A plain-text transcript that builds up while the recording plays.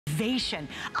innovation.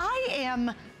 I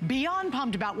am beyond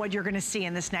pumped about what you're gonna see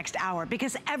in this next hour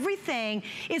because everything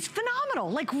is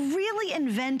phenomenal, like really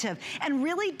inventive and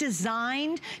really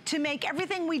designed to make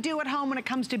everything we do at home when it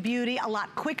comes to beauty a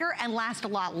lot quicker and last a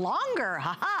lot longer.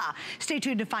 Haha. Stay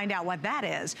tuned to find out what that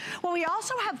is. Well, we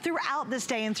also have throughout this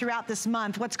day and throughout this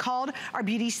month what's called our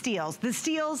beauty steals, the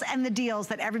steals and the deals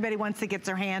that everybody wants to get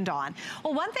their hand on.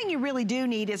 Well, one thing you really do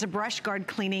need is a brush guard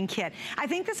cleaning kit. I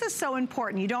think this is so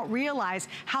important. You don't realize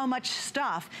how much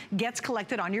stuff gets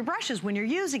collected on your brushes when you're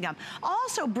using them.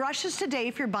 Also, brushes today,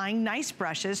 if you're buying nice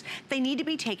brushes, they need to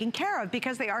be taken care of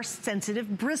because they are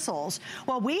sensitive bristles.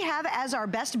 Well, we have as our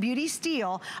best beauty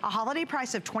steal a holiday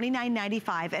price of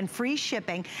 $29.95 and free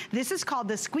shipping. This is called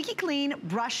the Squeaky Clean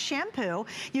Brush Shampoo.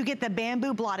 You get the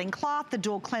bamboo blotting cloth, the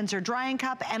dual cleanser drying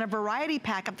cup, and a variety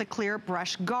pack of the clear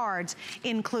brush guards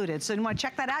included. So you want to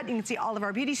check that out. You can see all of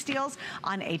our beauty steals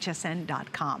on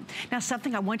hsn.com. Now,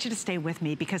 something I want you to stay with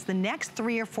me because the next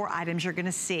 3 or 4 items you're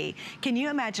gonna see, can you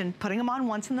imagine putting them on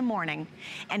once in the morning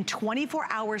and 24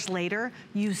 hours later,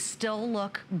 you still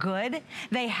look good?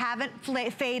 They haven't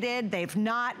faded, they've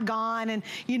not gone and,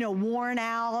 you know, worn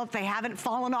out, they haven't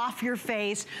fallen off your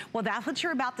face. Well, that's what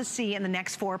you're about to see in the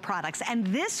next 4 products. And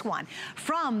this one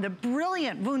from the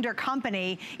brilliant Wunder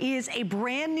Company is a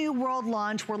brand new world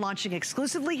launch. We're launching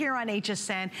exclusively here on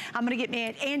HSN. I'm gonna get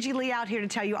Angie Lee out here to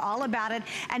tell you all about it.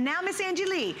 And now, Miss Angie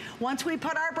Lee, once we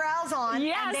put our brows on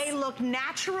and they look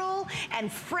natural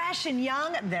and fresh and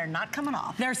young, they're not coming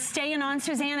off. They're staying on,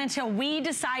 Suzanne, until we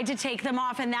decide to take them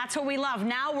off, and that's what we love.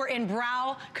 Now we're in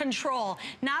brow control.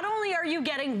 Not only are you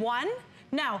getting 1,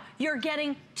 no, you're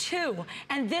getting 2.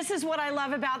 And this is what I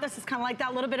love about this. It's kind of like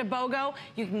that little bit of BOGO.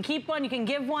 You can keep one, you can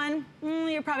give one.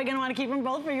 You're probably gonna wanna keep them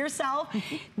both for yourself.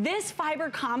 This fiber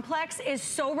complex is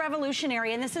so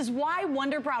revolutionary, and this is why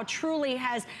Wonder Brow truly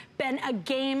has been a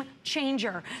game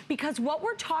changer. Because what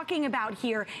we're talking about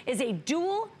here is a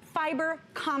dual fiber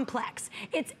complex.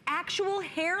 It's actual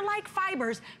hair-like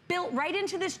fibers built right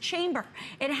into this chamber.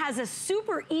 It has a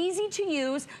super easy to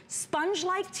use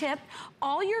sponge-like tip.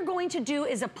 All you're going to do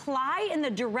is apply in the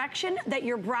direction that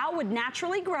your brow would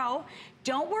naturally grow.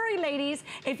 Don't worry, ladies,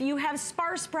 if you have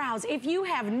sparse brows, if you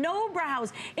have no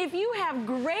brows, if you have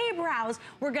gray brows,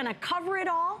 we're gonna cover it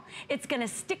all. It's gonna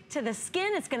stick to the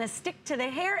skin, it's gonna stick to the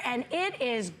hair, and it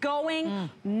is going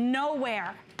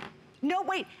nowhere. No,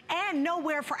 wait, and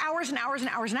nowhere for hours and hours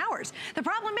and hours and hours. The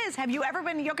problem is, have you ever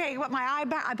been, okay,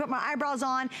 I put my eyebrows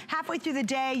on, halfway through the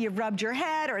day, you've rubbed your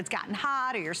head, or it's gotten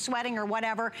hot, or you're sweating, or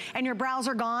whatever, and your brows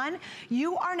are gone?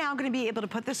 You are now gonna be able to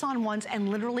put this on once and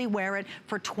literally wear it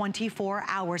for 24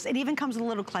 hours. It even comes with a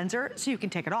little cleanser, so you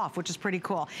can take it off, which is pretty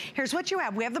cool. Here's what you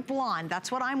have. We have the blonde.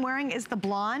 That's what I'm wearing, is the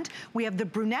blonde. We have the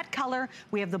brunette color,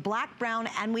 we have the black brown,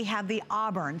 and we have the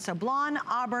auburn. So blonde,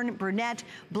 auburn, brunette,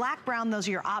 black brown, those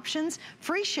are your options.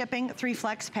 Free shipping, 3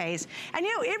 flex pays. And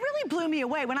you know, it really blew me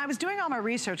away when I was doing all my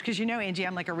research, because you know, Angie,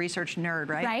 I'm like a research nerd,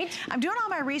 right? Right. I'm doing all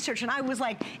my research and I was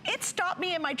like, it stopped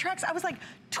me in my tracks. I was like,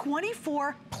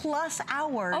 24 plus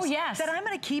hours that I'm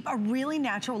gonna keep a really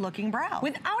natural looking brow.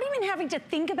 Without even having to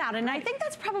think about it. And I think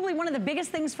that's probably one of the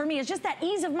biggest things for me is just that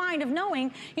ease of mind of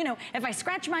knowing, you know, if I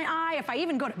scratch my eye, if I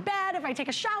even go to bed, if I take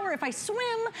a shower, if I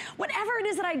swim, whatever it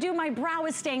is that I do, my brow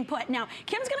is staying put. Now,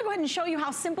 Kim's gonna go ahead and show you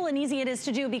how simple and easy it is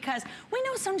to do, because we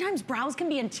know sometimes brows can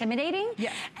be intimidating.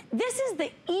 Yeah. This is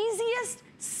the easiest,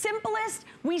 simplest.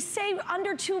 We say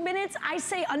under 2 minutes, I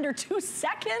say under 2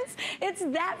 seconds. It's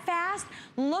that fast.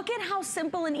 Look at how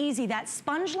simple and easy that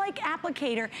sponge-like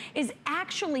applicator is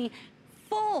actually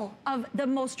full of the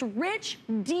most rich,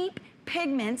 deep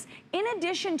pigments, in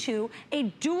addition to a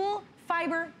dual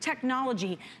fiber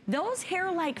technology. Those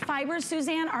hair-like fibers,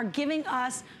 Suzanne, are giving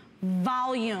us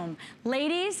volume.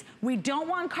 Ladies, we don't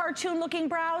want cartoon looking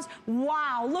brows.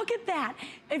 Wow, look at that.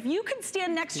 If you could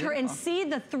stand next to her and see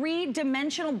the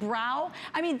 3-dimensional brow,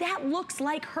 I mean, that looks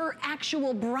like her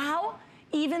actual brow,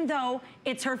 even though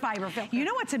it's her fiber filter. You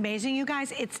know what's amazing, you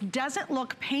guys? It doesn't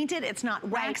look painted, it's not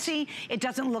waxy, it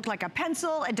doesn't look like a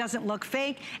pencil, it doesn't look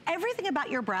fake. Everything about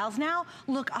your brows now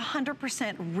look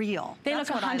 100% real. They look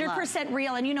 100%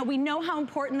 real, and you know, we know how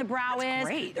important the brow is.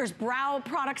 Great. There's brow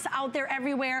products out there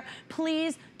everywhere.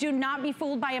 Please do not be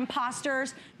fooled by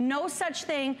imposters. No such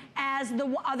thing as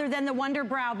other than the Wonder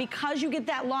Brow, because you get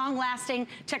that long-lasting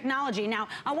technology. Now,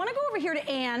 I wanna go over here to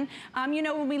Ann. You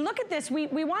know, when we look at this, we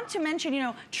want to mention, you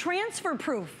know, transfer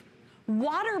proof,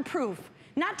 waterproof.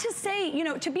 Not to say, you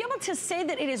know, to be able to say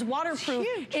that it is waterproof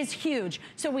is huge.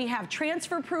 So we have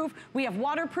transfer proof, we have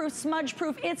waterproof, smudge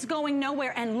proof, it's going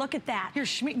nowhere, and look at that. You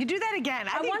do that again.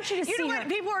 I want you to see You know what,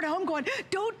 people are at home going,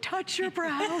 don't touch your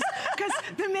brows, because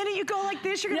the minute you go like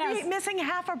this, you're gonna be missing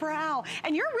half a brow.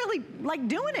 And you're really like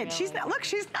doing it. She's not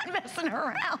messing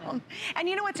around. And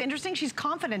you know what's interesting? She's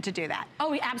confident to do that.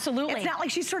 Oh, absolutely. It's not like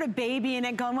she's sort of babying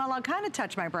it going, well, I'll kind of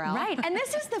touch my brow. Right, and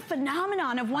this is the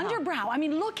phenomenon of Wonder Brow. I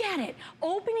mean, look at it.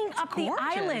 Opening up the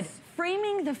eyelid,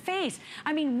 framing the face.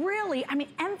 I mean, really,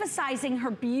 emphasizing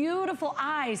her beautiful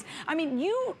eyes. I mean,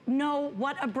 you know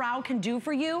what a brow can do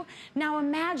for you. Now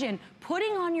imagine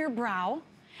putting on your brow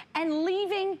and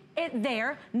leaving it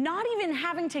there, not even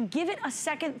having to give it a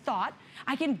second thought.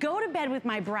 I can go to bed with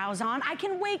my brows on. I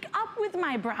can wake up with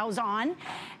my brows on,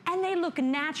 and they look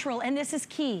natural, and this is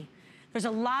key. There's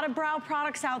a lot of brow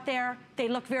products out there. They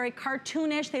look very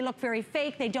cartoonish. They look very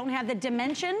fake. They don't have the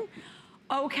dimension.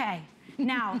 Okay,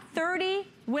 now 30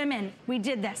 women, we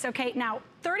did this, okay? Now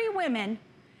 30 women,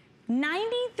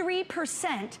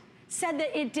 93% said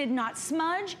that it did not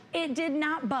smudge, it did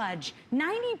not budge.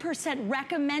 90%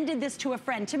 recommended this to a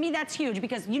friend. To me, that's huge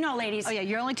because, you know, ladies. Oh yeah,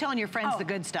 you're only telling your friends the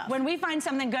good stuff. When we find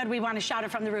something good, we want to shout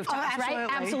it from the rooftops, right?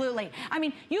 Absolutely. I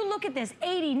mean, you look at this,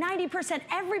 80, 90%,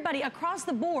 everybody across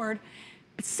the board,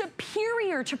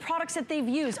 superior to products that they've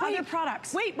used, other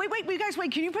products. Wait, guys,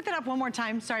 can you put that up one more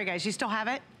time? Sorry, guys, you still have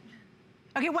it?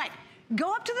 Okay, wait.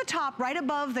 Go up to the top, right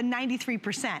above the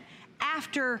 93%.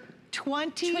 After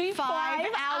 25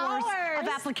 hours of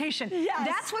application. Yes.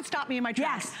 That's what stopped me in my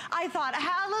tracks. Yes. I thought,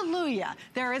 hallelujah,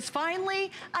 there is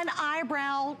finally an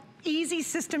eyebrow easy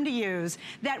system to use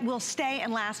that will stay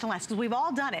and last, because we've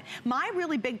all done it. My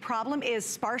really big problem is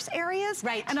sparse areas,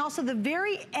 and also the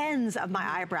very ends of my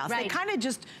eyebrows. They kind of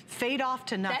just fade off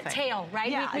to nothing. That tail,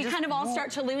 right? Yeah, we kind of all start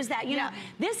to lose that. You know,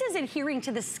 this is adhering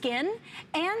to the skin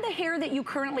and the hair that you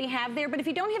currently have there, but if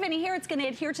you don't have any hair, it's gonna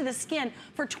adhere to the skin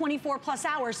for 24 plus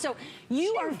hours. So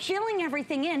you are filling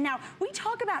everything in. Now, we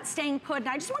talk about staying put, and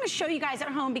I just wanna show you guys at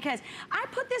home because I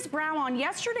put this brow on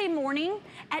yesterday morning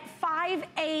at 5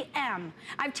 a.m.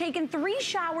 I've taken 3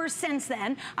 showers since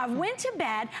then. I've went to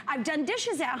bed. I've done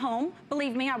dishes at home.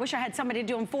 Believe me, I wish I had somebody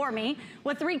do them for me.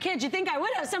 With 3 kids, you think I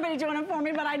would have somebody doing them for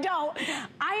me, but I don't.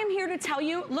 I am here to tell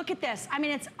you, look at this. I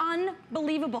mean, it's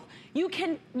unbelievable. You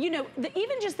can, you know,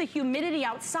 even just the humidity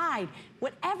outside,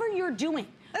 whatever you're doing,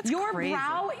 your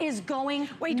brow is going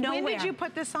nowhere. When did you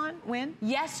put this on? When?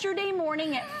 Yesterday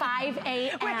morning at 5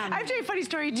 a.m. I have to tell you a funny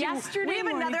story too. We have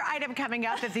another item coming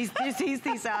up that these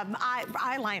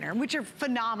eyeliner, which are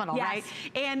phenomenal, right?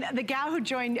 And the gal who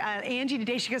joined Angie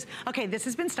today, she goes, okay, this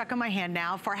has been stuck on my hand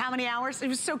now for how many hours? It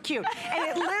was so cute. And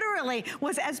it literally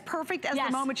was as perfect as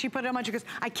the moment she put it on. She goes,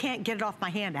 I can't get it off my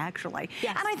hand, actually.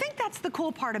 And I think that's the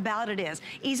cool part about it is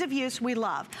ease of use, we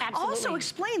love. Absolutely. Also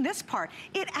explain this part.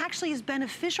 It actually is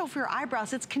beneficial for your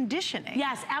eyebrows. It's conditioning.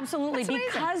 Yes, absolutely.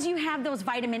 Because you have those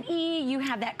vitamin E, you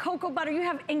have that cocoa butter, you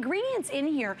have ingredients in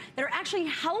here that are actually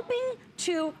helping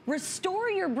to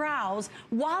restore your brows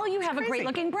while you have a great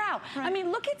looking brow. I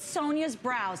mean, look at Sonia's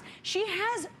brows. She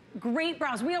has great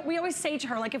brows. We always say to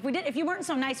her, like, if you weren't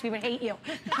so nice, we would hate you.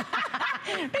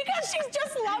 Because she's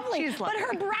just lovely. She's lovely. But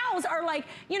her brows are like,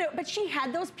 you know, but she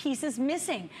had those pieces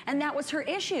missing, and that was her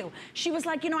issue. She was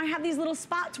like, you know, I have these little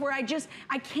spots where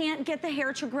I can't get the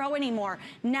hair to grow anymore.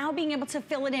 Now being able to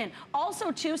fill it in.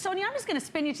 Also, too, Sonia, I'm just gonna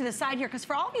spin you to the side here, because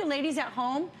for all of you ladies at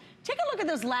home, take a look at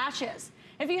those lashes.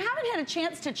 If you haven't had a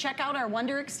chance to check out our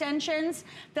Wonder extensions,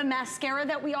 the mascara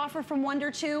that we offer from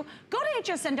Wonder 2, go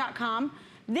to hsn.com.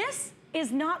 This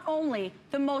is not only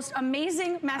the most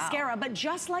amazing mascara, but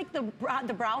just like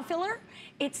the brow filler,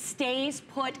 it stays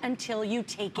put until you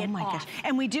take it off. Oh my gosh.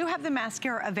 And we do have the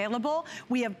mascara available.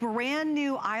 We have brand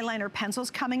new eyeliner pencils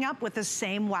coming up with the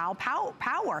same wow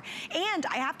power. And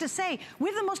I have to say, we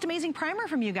have the most amazing primer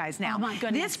from you guys now. Oh my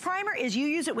goodness. This primer is, you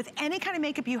use it with any kind of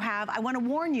makeup you have. I want to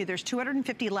warn you, there's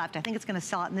 250 left. I think it's going to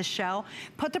sell out in this show.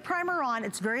 Put the primer on.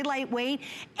 It's very lightweight.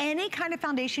 Any kind of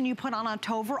foundation you put on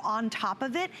on top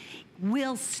of it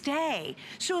will stay.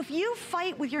 So if you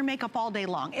fight with your makeup all day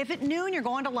long, if at noon you're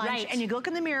going to lunch and you look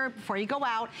in the mirror before you go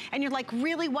out and you're like,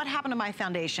 really, what happened to my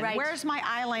foundation? Where's my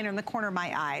eyeliner in the corner of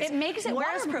my eyes? It makes it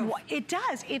waterproof. It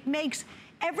does. It makes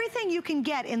everything you can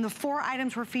get in the 4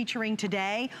 items we're featuring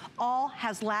today all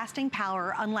has lasting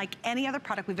power unlike any other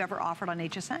product we've ever offered on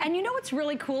HSN. And you know what's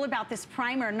really cool about this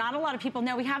primer? Not a lot of people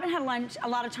know. We haven't had a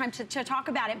lot of time to talk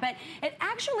about it, but it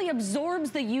actually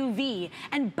absorbs the UV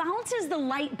and bounces the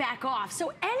light back off.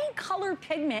 So any color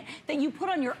pigment that you put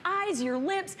on your eyes, your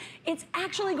lips, it's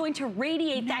actually going to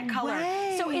radiate that color.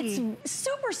 So it's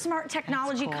super smart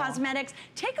technology, cosmetics.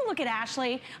 Take a look at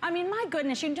Ashley. I mean, my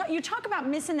goodness, you talk about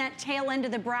missing that tail end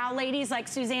of the brow, ladies, like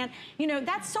Suzanne. You know,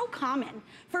 that's so common.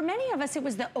 For many of us, it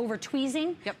was the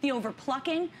over-tweezing, the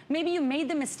over-plucking. Maybe you made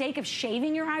the mistake of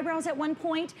shaving your eyebrows at one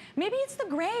point. Maybe it's the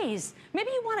grays. Maybe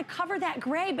you want to cover that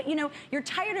gray, but, you know, you're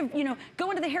tired of, you know,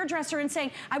 going to the hairdresser and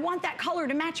saying, I want that color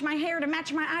to match my hair, to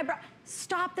match my eyebrow.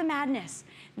 Stop the madness.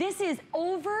 This is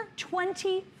over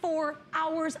 24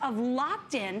 hours of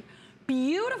locked-in,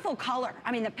 beautiful color.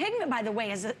 I mean, the pigment, by the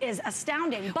way, is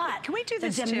astounding, but can we do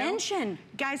this the dimension?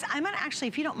 Guys, I'm gonna actually,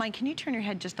 if you don't mind, can you turn your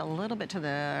head just a little bit to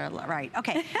the right?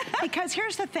 Okay, because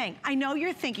here's the thing. I know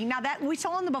you're thinking, now that we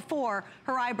saw in the before,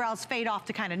 her eyebrows fade off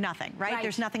to kind of nothing, right?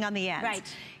 There's nothing on the ends.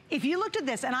 Right. If you looked at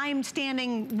this, and I am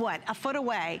standing, what, a foot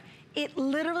away, it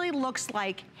literally looks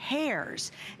like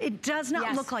hairs. It does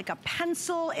not look like a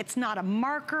pencil. It's not a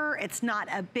marker. It's not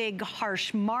a big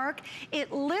harsh mark.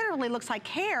 It literally looks like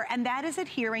hair, and that is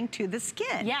adhering to the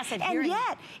skin. Yes, adhering. And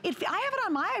yet, I have it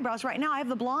on my eyebrows right now. I have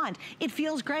the blonde. It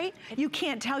feels great. You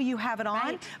can't tell you have it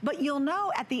on, but you'll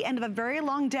know at the end of a very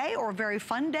long day or a very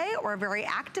fun day or a very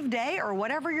active day or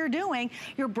whatever you're doing,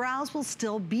 your brows will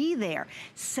still be there.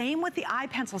 Same with the eye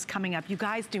pencils coming up. You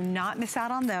guys do not miss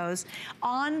out on those.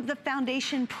 On the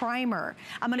foundation primer,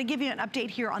 I'm gonna give you an update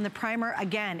here on the primer.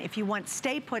 Again, if you want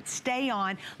stay put, stay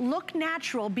on, look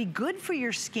natural, be good for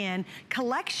your skin,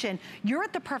 collection, you're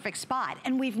at the perfect spot.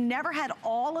 And we've never had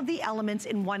all of the elements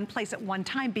in one place at one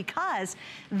time because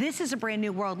this is a brand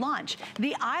new world launch.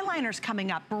 The eyeliner's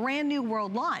coming up, brand new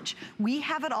world launch. We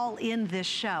have it all in this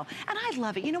show. And I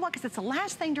love it. You know what? Because it's the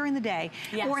last thing during the day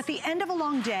or at the end of a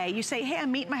long day, you say, hey,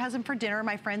 I'm meeting my husband for dinner,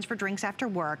 my friends for drinks after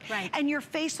work. And your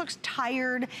face looks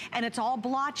tired and it's all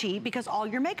blotchy because all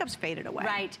your makeup's faded away.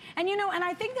 Right. And you know, and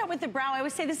I think that with the brow, I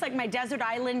always say this like my desert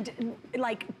island,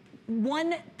 like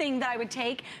one thing that I would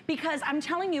take, because I'm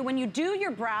telling you, when you do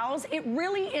your brows, it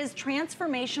really is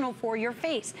transformational for your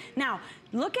face. Now,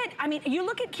 look at, I mean, you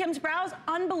look at Kim's brows,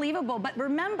 unbelievable, but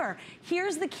remember,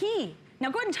 here's the key. Now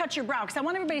go ahead and touch your brow, because I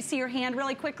want everybody to see your hand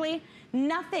really quickly.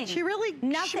 Nothing. She really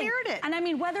smeared it. And I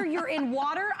mean, whether you're in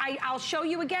water, I'll show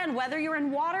you again, whether you're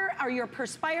in water or you're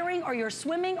perspiring or you're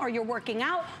swimming or you're working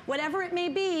out, whatever it may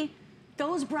be,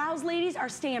 those brows, ladies, are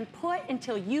staying put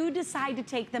until you decide to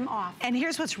take them off. And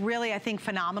here's what's really, I think,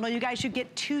 phenomenal. You guys, you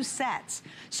get 2 sets.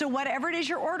 So whatever it is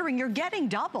you're ordering, you're getting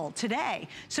double today.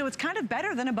 So it's kind of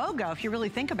better than a BOGO if you really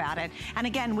think about it. And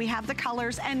again, we have the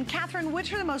colors. And Catherine,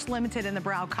 which are the most limited in the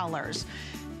brow colors?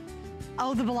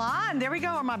 Oh, the blonde. There we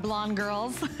go, my blonde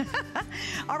girls.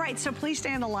 All right, so please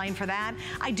stay on the line for that.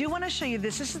 I do want to show you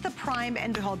this. This is the Prime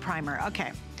and Behold Primer.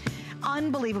 Okay.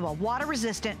 Unbelievable. Water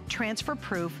resistant, transfer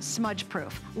proof, smudge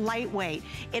proof, lightweight.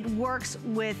 It works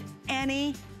with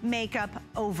any makeup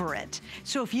over it.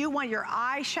 So if you want your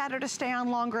eyeshadow to stay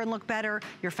on longer and look better,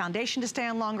 your foundation to stay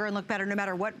on longer and look better, no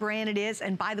matter what brand it is.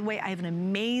 And by the way, I have an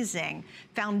amazing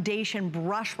foundation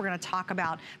brush we're gonna talk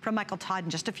about from Michael Todd in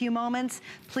just a few moments.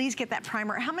 Please get that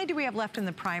primer. How many do we have left in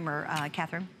the primer,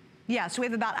 Catherine? Yeah, so we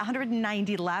have about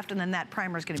 190 left, and then that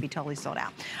primer is gonna be totally sold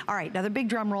out. All right, another big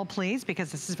drum roll, please,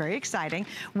 because this is very exciting.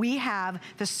 We have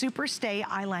the Super Stay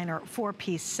Eyeliner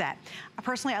 4-piece set.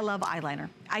 Personally, I love eyeliner.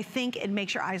 I think it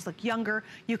makes your eyes look younger.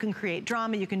 You can create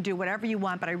drama, you can do whatever you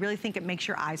want, but I really think it makes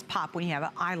your eyes pop when you have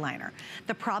an eyeliner.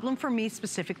 The problem for me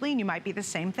specifically, and you might be the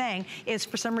same thing, is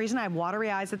for some reason I have watery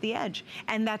eyes at the edge,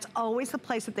 and that's always the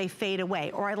place that they fade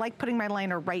away. Or I like putting my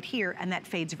liner right here, and that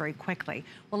fades very quickly.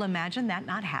 Well, imagine that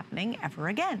not happening ever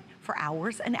again for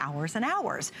hours and hours and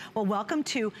hours. Well, welcome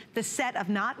to the set of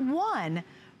not one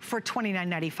for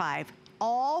 $29.95.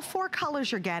 All 4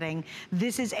 colors you're getting.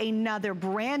 This is another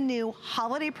brand new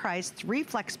holiday price, 3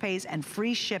 flex pays and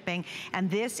free shipping. And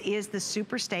this is the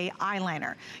Super Stay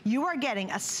Eyeliner. You are getting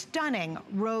a stunning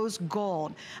rose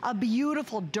gold, a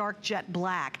beautiful dark jet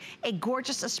black, a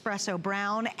gorgeous espresso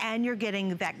brown, and you're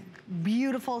getting that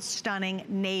beautiful, stunning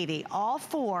navy. All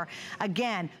 4,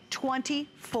 again,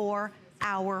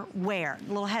 24-hour wear. A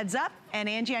little heads up, and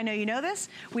Angie, I know you know this,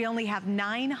 we only have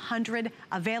 900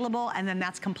 available, and then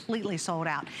that's completely sold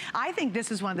out. I think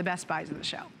this is one of the best buys of the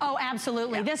show. Oh,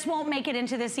 absolutely. Yep. This won't make it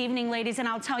into this evening, ladies, and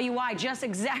I'll tell you why. Just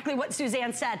exactly what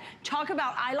Suzanne said. Talk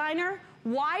about eyeliner.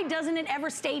 Why doesn't it ever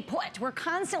stay put? We're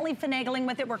constantly finagling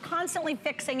with it. We're constantly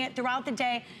fixing it throughout the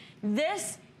day.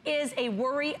 This is a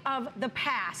worry of the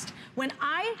past. When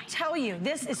I tell you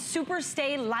this is Super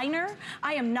Stay Liner,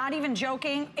 I am not even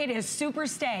joking. It is Super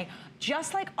Stay.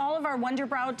 Just like all of our Wonder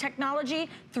Brow technology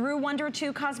through Wonder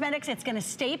 2 Cosmetics, it's gonna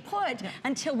stay put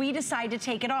until we decide to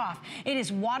take it off. It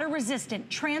is water resistant,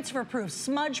 transfer proof,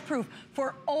 smudge proof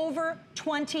for over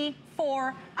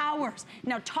 24 hours.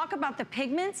 Now talk about the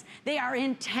pigments, they are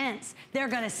intense. They're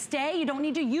gonna stay, you don't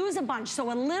need to use a bunch,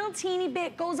 so a little teeny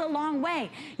bit goes a long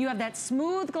way. You have that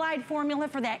smooth glide formula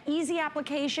for that easy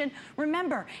application.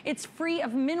 Remember, it's free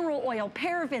of mineral oil,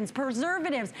 parabens,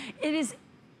 preservatives. It is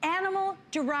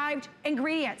animal-derived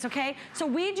ingredients, okay? So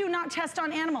we do not test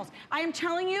on animals. I am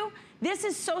telling you, this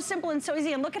is so simple and so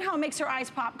easy, and look at how it makes her eyes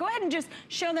pop. Go ahead and just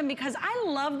show them, because I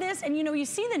love this, and you know, you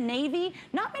see the navy.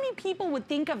 Not many people would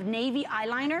think of navy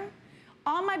eyeliner.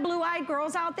 All my blue-eyed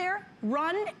girls out there,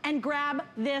 run and grab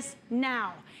this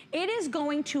now. It is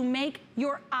going to make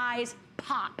your eyes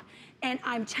pop. And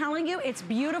I'm telling you, it's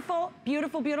beautiful,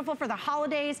 beautiful, beautiful for the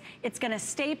holidays. It's gonna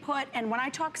stay put, and when I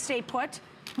talk stay put,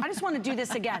 I just want to do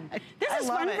this again. This is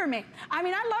fun for me. I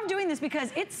mean, I love doing this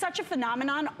because it's such a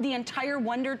phenomenon, the entire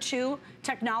Wonder 2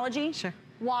 technology. Sure.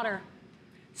 Water,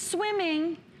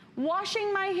 swimming,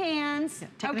 washing my hands.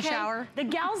 Taking a shower. The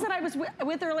gals that I was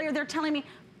with earlier, they're telling me,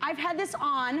 I've had this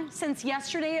on since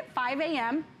yesterday at 5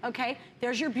 a.m., okay?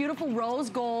 There's your beautiful rose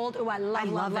gold. Oh, I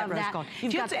love that rose gold.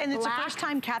 And it's the first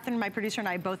time Catherine, my producer, and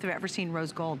I both have ever seen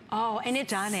rose gold. Oh, and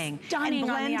it's stunning. Stunning and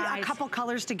blend on the eyes. A couple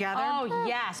colors together. Oh,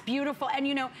 yes, beautiful. And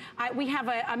you know, we have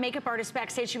a makeup artist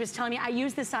backstage. She was telling me I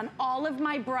use this on all of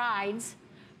my brides,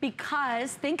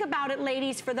 because think about it,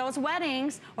 ladies, for those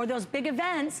weddings or those big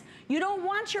events, you don't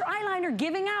want your eyeliner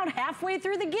giving out halfway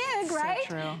through the gig, right?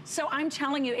 So true. So I'm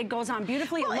telling you, it goes on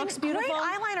beautifully. Well, it looks beautiful. Great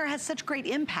eyeliner has such great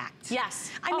impact.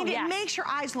 Yes. I mean, it makes your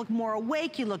eyes look more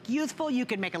awake. You look youthful. You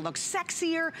can make it look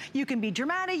sexier. You can be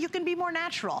dramatic. You can be more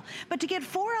natural. But to get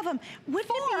 4 of them,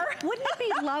 wouldn't it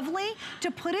be lovely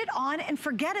to put it on and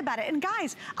forget about it? And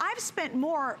guys, I've spent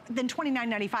more than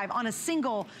 $29.95 on a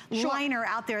single liner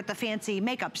out there at the fancy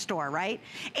makeup store, right?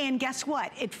 And guess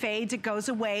what? It fades, it goes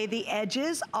away. The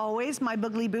edges, always my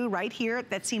boogly boo right here,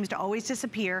 that seems to always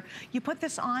disappear. You put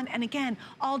this on, and again,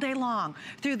 all day long,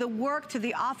 through the work, to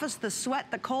the office, the sweat,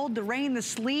 the cold, the rain, the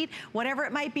sleet, whatever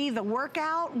it might be, the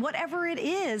workout, whatever it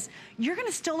is, you're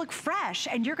gonna still look fresh,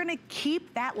 and you're gonna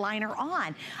keep that liner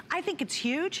on. I think it's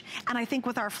huge, and I think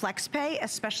with our flex pay,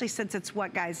 especially since it's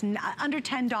what, guys, under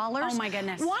 $10. Oh my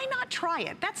goodness. Why not try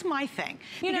it? That's my thing.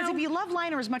 Because if you love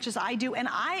liner as much as I do, and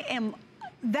I am,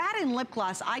 that in lip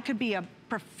gloss, I could be a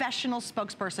professional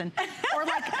spokesperson, or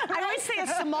like, I always say a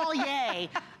sommelier.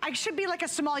 I should be like a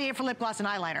sommelier for lip gloss and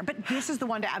eyeliner, but this is the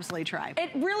one to absolutely try. It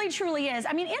really, truly is.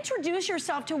 I mean, introduce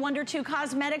yourself to Wonder 2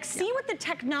 Cosmetics. See what the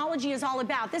technology is all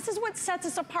about. This is what sets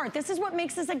us apart. This is what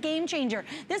makes us a game changer.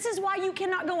 This is why you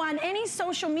cannot go on any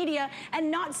social media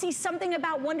and not see something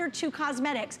about Wonder 2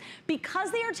 Cosmetics,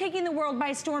 because they are taking the world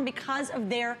by storm because of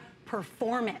their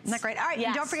performance. Isn't that great? All right,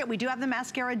 and don't forget, we do have the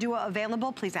Mascara Duo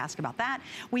available. Please ask about that.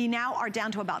 We now are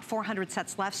down to about 400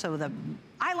 sets left, so the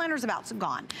eyeliner's about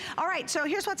gone. All right, so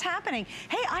here's what's happening.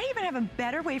 Hey, I even have a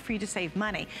better way for you to save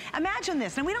money. Imagine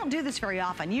this, and we don't do this very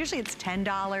often. Usually it's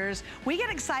 $10. We get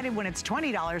excited when it's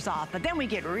 $20 off, but then we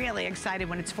get really excited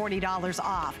when it's $40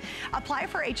 off. Apply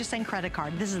for HSN credit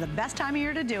card. This is the best time of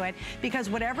year to do it, because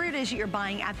whatever it is that you're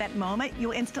buying at that moment,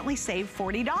 you'll instantly save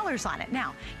 $40 on it.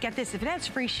 Now, get this, if it has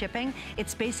free shipping,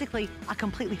 it's basically a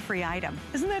completely free item.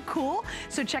 Isn't that cool?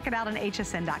 So check it out on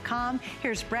hsn.com.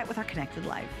 Here's Brett with our Connected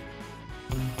Life.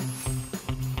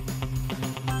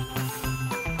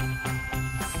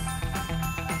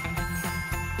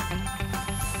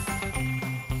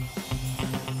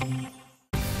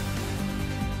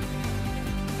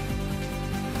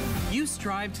 You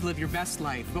strive to live your best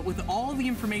life, but with all the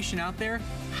information out there,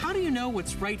 how do you know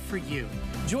what's right for you?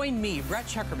 Join me, Brett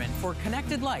Chuckerman, for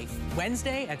Connected Life,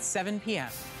 Wednesday at 7 p.m.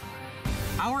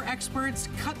 Our experts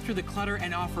cut through the clutter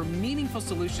and offer meaningful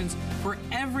solutions for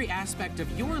every aspect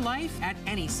of your life at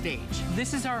any stage.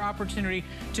 This is our opportunity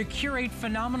to curate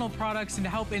phenomenal products and to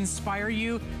help inspire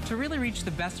you to really reach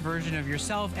the best version of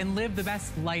yourself and live the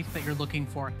best life that you're looking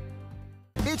for.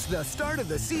 It's the start of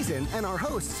the season and our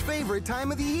host's favorite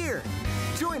time of the year.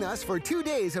 Join us for 2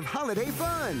 days of holiday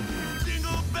fun.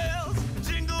 Jingle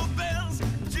bells,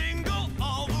 jingle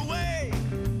all the way.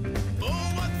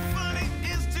 Oh, what fun it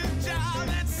is to jive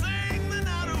and sing the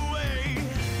night away.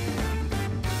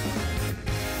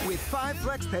 With 5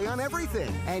 flex pay on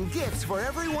everything and gifts for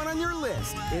everyone on your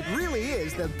list, it really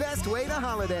is the best way to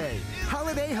holiday.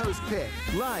 Holiday Host Pick,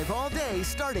 live all day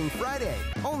starting Friday,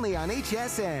 only on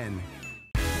HSN.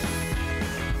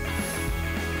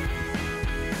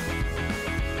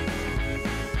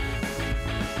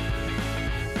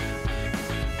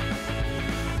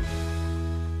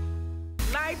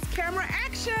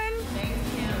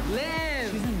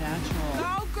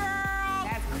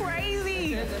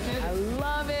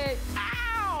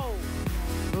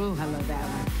 Ooh, I love that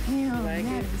one. Damn, Like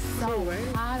that it? is so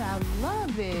hot. I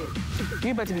love it.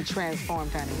 You're about to be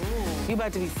transformed, honey. You're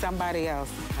about to be somebody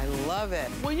else. I love it.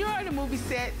 When you're on a movie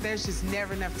set, there's just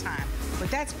never enough time. But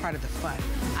that's part of the fun.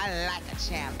 I like a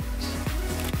challenge.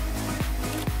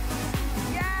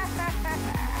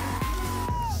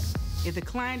 If the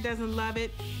client doesn't love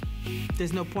it,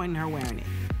 there's no point in her wearing it.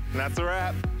 That's a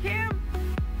wrap. Kim,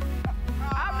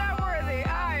 I'm not worthy.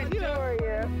 I adore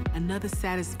you. Another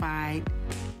satisfied,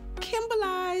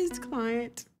 Kimberlized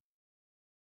client.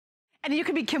 And you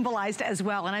can be Kimbleized as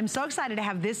well. And I'm so excited to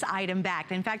have this item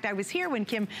back. In fact, I was here when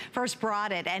Kim first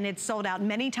brought it, and it's sold out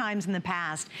many times in the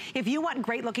past. If you want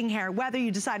great looking hair, whether you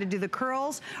decide to do the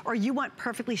curls or you want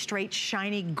perfectly straight,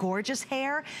 shiny, gorgeous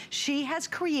hair, she has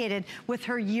created, with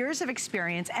her years of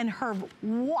experience and her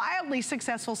wildly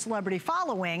successful celebrity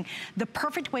following, the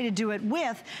perfect way to do it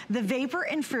with the Vapor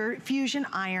Infusion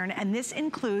Iron. And this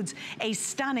includes a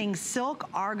stunning silk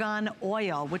argan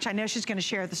oil, which I know she's gonna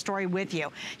share the story with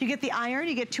you. You get the iron,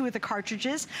 you get 2 of the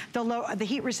cartridges, the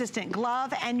heat-resistant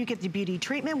glove, and you get the beauty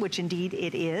treatment, which indeed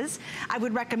it is. I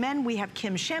would recommend we have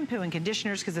Kim's shampoo and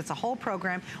conditioners because it's a whole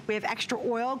program. We have extra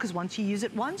oil because once you use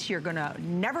it once, you're gonna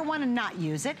never want to not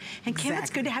use it. And Kim, it's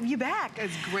good to have you back.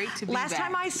 It's great to be Last back.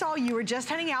 time I saw you were just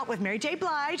heading out with Mary J.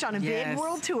 Blige on a big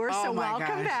world tour, so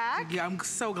welcome back. Yeah, I'm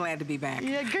so glad to be back.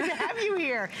 Yeah, good to have you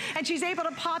here. And she's able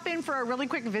to pop in for a really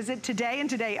quick visit today and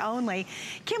today only.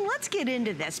 Kim, let's get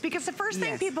into this because the first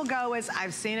thing people go is,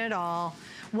 I've seen it all.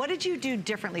 What did you do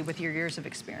differently with your years of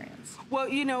experience? Well,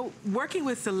 you know, working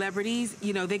with celebrities,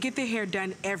 you know, they get their hair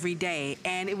done every day,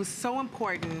 and it was so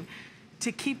important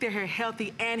to keep their hair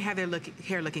healthy and have their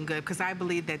hair looking good, because I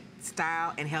believe that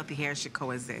style and healthy hair should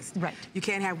coexist. Right. You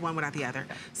can't have one without the other.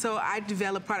 So I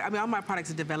developed, all my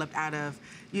products are developed out of,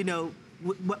 you know,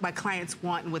 what my clients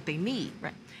want and what they need.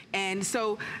 Right. And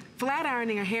so flat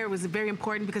ironing her hair was very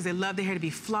important because they love their hair to be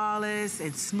flawless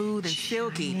and smooth and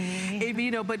silky.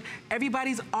 You know, but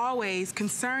everybody's always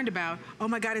concerned about, oh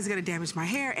my God, is it gonna damage my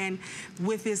hair? And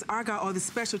with this argan or this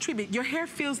special treatment, your hair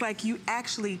feels like you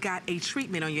actually got a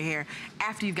treatment on your hair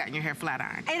after you've gotten your hair flat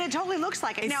ironed. And it totally looks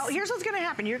like it. Now, here's what's gonna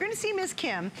happen. You're gonna see Miss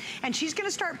Kim, and she's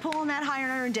gonna start pulling that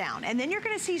iron down, and then you're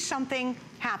gonna see something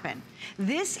happen.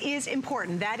 This is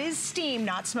important. That is steam,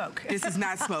 not smoke. This is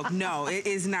not smoke. No, it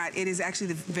is not. It is actually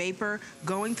the vapor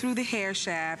going through the hair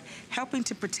shaft, helping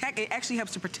to protect. It actually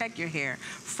helps to protect your hair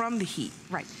from the heat.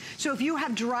 Right. So if you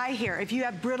have dry hair, if you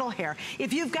have brittle hair,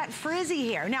 if you've got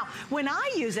frizzy hair. Now, when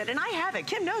I use it, and I have it,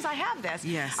 Kim knows I have this.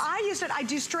 Yes. I use it, I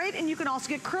do straight, and you can also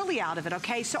get curly out of it,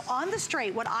 okay? So on the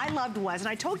straight, what I loved was, and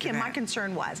I told Kim my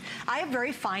concern was, I have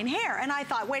very fine hair, and I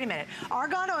thought, wait a minute,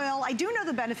 argan oil, I do know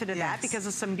the benefit of that because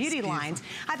of some beauty lines.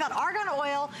 I thought argan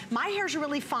oil, my hair's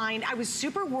really fine. I was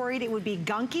super worried it would be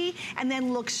gunky and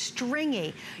then look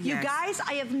stringy. You guys,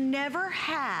 I have never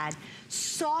had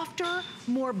softer,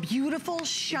 more beautiful,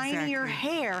 shinier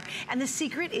hair. And the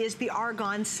secret is the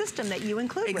argan system that you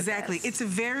include with this. It's a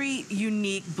very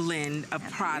unique blend of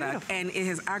product. And it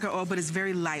has argan oil, but it's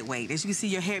very lightweight. As you can see,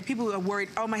 your hair, people are worried,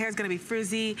 oh, my hair's gonna be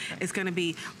frizzy, it's gonna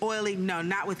be oily. No,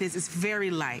 not with this. It's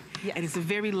very light. And it's a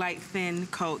very light, thin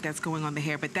coat that's going on the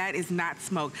hair. But that is not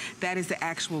smoke. That is the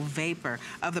actual vapor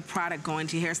of the product going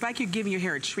to your hair. It's like you're giving your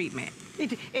hair a treatment.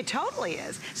 It totally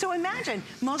is. So imagine,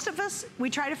 most of us,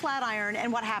 we try to flat iron,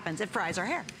 and what happens? It fries our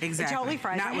hair. Exactly. It totally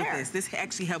fries our hair. Not with this. This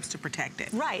actually helps to protect it.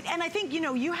 Right. And I think, you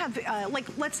know, you have, like,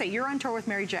 let's say you're on tour with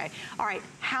Mary J. All right,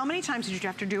 how many times did you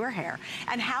have to do her hair?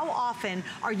 And how often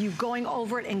are you going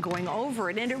over it and going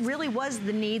over it? And it really was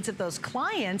the needs of those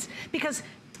clients, because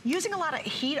using a lot of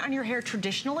heat on your hair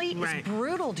traditionally is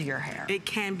brutal to your hair. It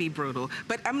can be brutal.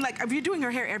 But I'm like, if you're doing your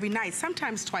hair every night,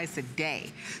 sometimes twice a day.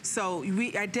 So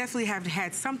I definitely have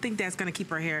had something that's gonna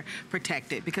keep our hair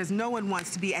protected, because no one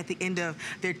wants to be at the end of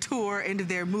their tour, end of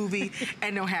their movie,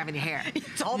 and don't have any hair.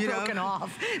 It's all broken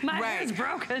off. My hair is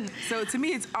broken. So to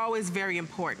me, it's always very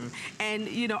important. And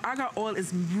you know, argan oil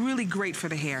is really great for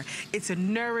the hair. It's a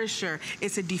nourisher,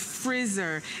 it's a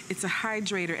defrizzer, it's a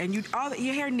hydrator, and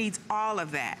your hair needs all of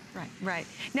that. Right.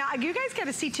 Now, you guys got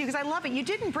to see, too, because I love it. You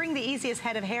didn't bring the easiest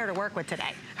head of hair to work with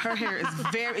today. Her hair is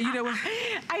very, you know what?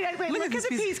 Wait, look at the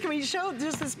piece. Can we show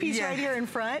just this piece right here in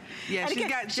front? Yeah, she's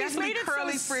got definitely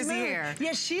curly, frizzy hair.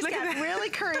 Yeah, she's got really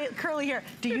curly hair.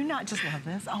 Do you not just love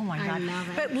this? Oh, my God. I love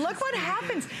it. But look what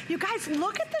happens. You guys,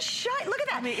 look at the shine. Look at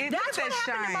that. I mean, That's what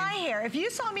happened to my hair. If you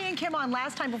saw me and Kim on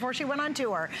last time before she went on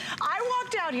tour, I walked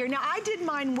walked out here. Now, I did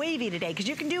mine wavy today because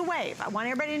you can do wave. I want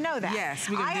everybody to know that. Yes,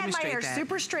 we're gonna demonstrate that. I had my hair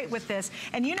super straight with this.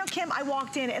 And you know, Kim, I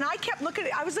walked in and I kept looking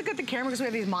I was looking at the camera because we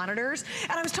have these monitors.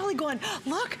 And I was totally going,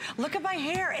 look at my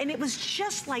hair. And it was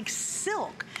just like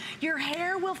silk. Your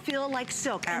hair will feel like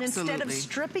silk. Absolutely. And instead of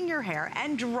stripping your hair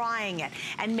and drying it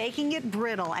and making it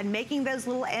brittle and making those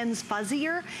little ends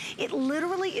fuzzier, it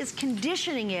literally is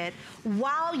conditioning it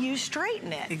while you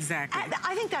straighten it. Exactly. And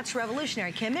I think that's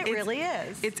revolutionary, Kim. It really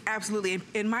is. It's absolutely,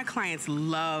 and my clients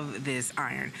love this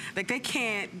iron. Like they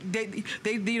can't, they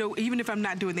you know, even if I'm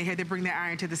not doing their hair, they bring their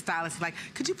iron to the stylist like,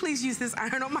 could you please use this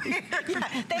iron on my hair?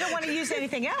 Yeah, they don't want to use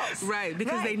anything else. Right,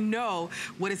 because they know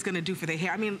what it's going to do for their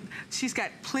hair. I mean, she's got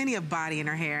plenty of body in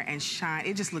her hair and shine.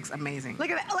 It just looks amazing. Look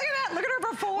at that, look at that, look at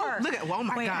her before. Oh, look at, oh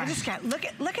my Wait, gosh. I just can't,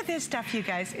 look at this stuff, you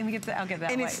guys. Let me get I'll get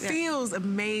that and way. it feels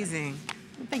amazing.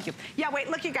 Thank you. Yeah, wait,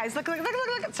 look, you guys. Look.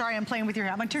 Sorry, I'm playing with your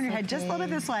hair. I'm going to turn your head just a little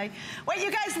bit this way. Wait,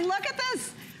 you guys, look at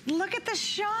this. Look at the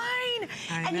shine.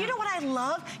 And you know what I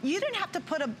love? You didn't have to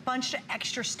put a bunch of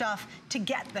extra stuff to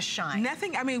get the shine.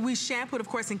 Nothing. I mean, we shampooed, of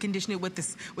course, and conditioned it with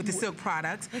the silk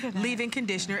products, leave-in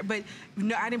conditioner. But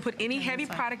no, I didn't put any heavy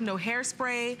product, no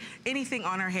hairspray, anything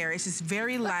on her hair. It's just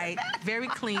very light, very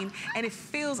clean, and it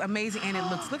feels amazing. And it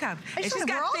looks. Look how it's just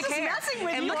got thick hair.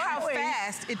 And look how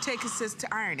fast it takes us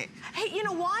to iron it. Hey, you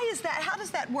know why is that? How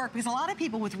does that work? Because a lot of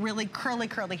people with really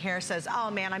curly hair says, "Oh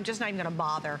man, I'm just not even going to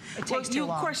bother. It takes too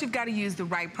long." Of course, you've got to use the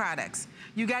right products.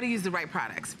 You got to use the right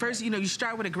products. First, you know, you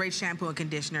start with a great shampoo and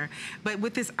conditioner, but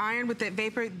with this iron, with that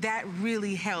vapor, that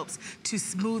really helps to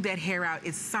smooth that hair out.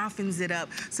 It softens it up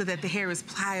so that the hair is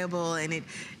pliable, and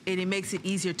it makes it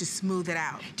easier to smooth it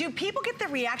out. Do people get the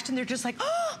reaction? They're just like,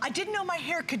 "Oh, I didn't know my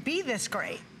hair could be this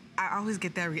great." I always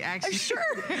get that reaction. Sure.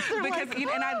 Because like, you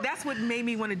know, and that's what made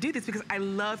me want to do this, because I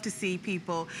love to see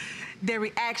people, their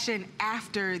reaction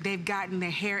after they've gotten their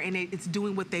hair and it's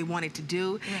doing what they want it to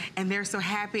do, and they're so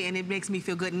happy, and it makes me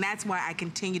feel good, and that's why I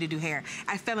continue to do hair.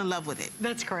 I fell in love with it.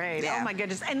 That's great. Yeah. Oh my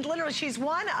goodness. And literally, she's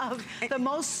one of the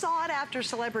most sought after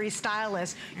celebrity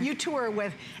stylists. You tour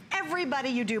with everybody.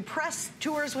 You do press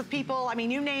tours with people. I mean,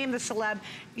 you name the celeb,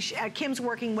 Kim's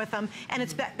working with them, and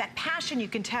it's that passion you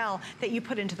can tell that you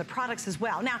put into the products as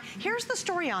well. Now, here's the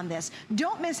story on this.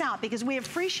 Don't miss out, because we have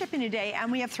free shipping today and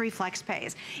we have 3 flex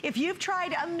pays. If you've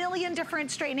tried a million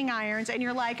different straightening irons and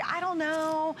you're like, I don't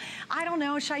know,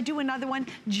 should I do another one?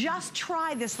 Just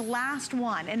try this last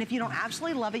one. And if you don't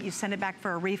absolutely love it, you send it back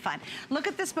for a refund. Look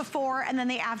at this before and then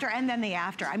the after and then the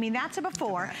after. I mean, that's a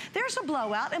before. There's a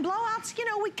blowout, and blowouts, you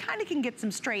know, we kind of can get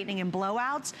some straightening in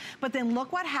blowouts, but then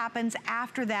look what happens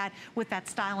after that with that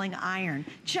styling iron.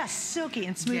 Just silky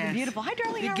and smooth and beautiful. Hi,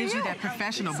 darling, how are you? It gives you that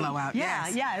professional blowout. Yeah,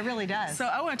 yeah, it really does. So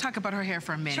I want to talk about her hair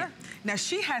for a minute. Sure. Now,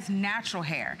 she has natural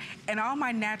hair, and all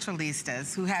my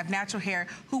naturalistas who have natural hair,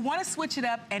 who want to switch it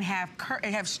up and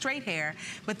have straight hair,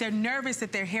 but they're nervous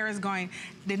that their hair is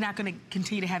they're not going to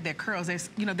continue to have their curls. There's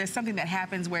something that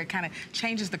happens where it kind of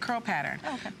changes the curl pattern.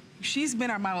 Okay. She's been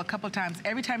our model a couple of times.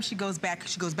 Every time she goes back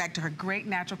to her great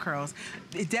natural curls.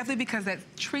 It's definitely because that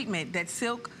treatment, that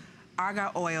silk argan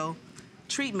oil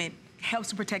treatment, helps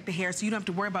to protect the hair, so you don't have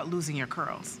to worry about losing your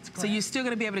curls. So you're still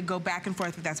going to be able to go back and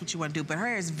forth if that's what you want to do. But her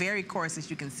hair is very coarse,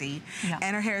 as you can see. Yeah.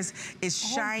 And her hair is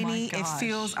shiny. It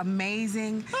feels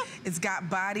amazing. It's got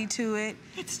body to it.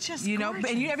 It's just gorgeous.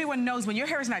 And everyone knows when your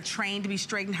hair is not trained to be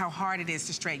straightened, how hard it is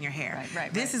to straighten your hair.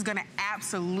 This is going to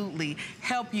absolutely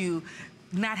help you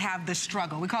not have the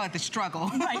struggle. We call it the struggle.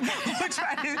 Right. We're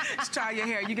trying to style your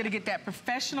hair. You're going to get that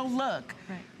professional look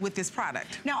with this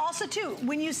product. Now, also, too,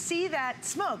 when you see that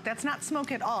smoke, that's not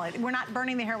smoke at all. We're not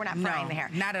burning the hair. We're not frying the hair.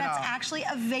 Not at all. That's actually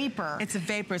a vapor. It's a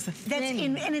vapor. It's a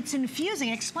thin. And it's infusing.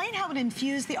 Explain how it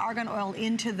infused the argan oil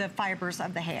into the fibers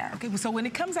of the hair. Okay, so when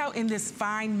it comes out in this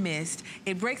fine mist,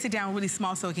 it breaks it down really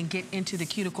small so it can get into the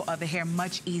cuticle of the hair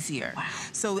much easier. Wow.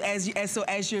 So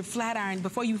as you're flat iron,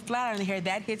 before you flat iron the hair,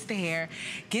 that hits the hair,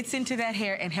 gets into that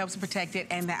hair and helps protect it,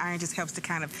 and the iron just helps to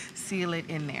kind of seal it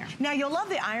in there. Now, you'll love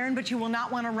the iron, but you will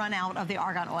not want to run out of the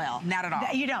argan oil. Not at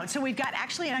all. You don't. So we've got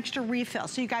actually an extra refill.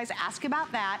 So you guys ask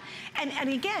about that. And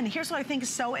again, here's what I think is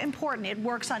so important. It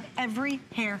works on every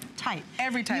hair type.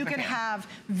 Every type of hair. You can have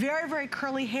very, very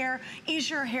curly hair. Is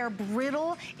your hair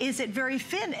brittle? Is it very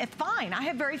thin? It's fine. I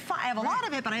have very fine. I have a lot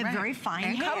of it, but I have very fine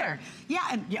and hair. color.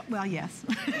 Yeah, well, yes.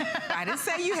 I didn't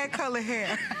say you had color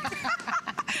hair.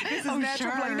 This is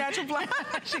natural blonde. Natural blonde.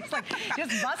 She's like,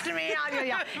 just busting me out.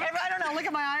 Yeah. I don't know, look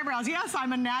at my eyebrows. Yes,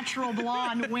 I'm a natural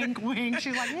blonde, wink, wink.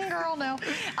 She's like, girl, no.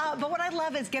 But what I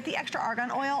love is get the extra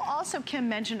argan oil. Also, Kim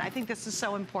mentioned, I think this is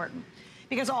so important.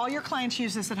 because all your clients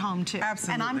use this at home too.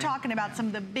 Absolutely. And I'm talking about some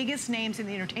of the biggest names in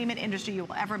the entertainment industry you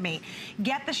will ever meet.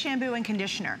 Get the shampoo and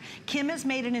conditioner. Kim has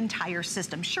made an entire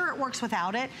system. Sure, it works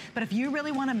without it, but if you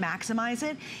really want to maximize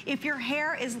it, if your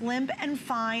hair is limp and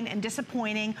fine and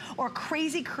disappointing or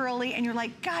crazy curly and you're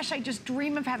like, gosh, I just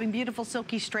dream of having beautiful,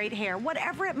 silky, straight hair,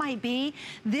 whatever it might be,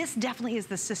 this definitely is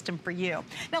the system for you.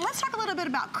 Now let's talk a little bit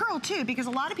about curl too, because a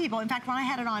lot of people, in fact, when I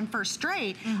had it on first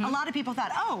straight, a lot of people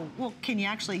thought, oh, well, can you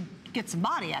actually get some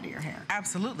body out of your hair?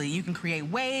 Absolutely. You can create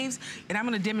waves, and I'm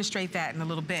going to demonstrate that in a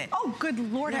little bit. Oh, good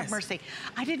Lord have mercy.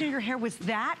 I didn't know your hair was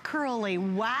that curly.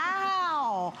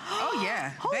 Wow. Oh,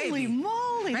 yeah. Holy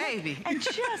moly. Baby. And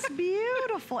just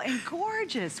beautiful and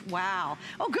gorgeous. Wow.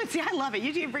 Oh, good. See, I love it.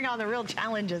 You bring on the real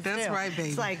challenges, That's too. right, baby.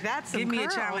 It's like, that's some Give me curl.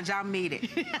 a challenge, I'll meet it.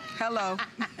 Hello.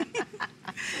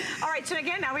 All right, so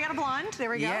again, now we got a blonde. There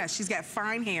we go. Yeah, she's got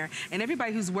fine hair. And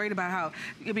everybody who's worried about how,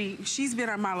 I mean, she's been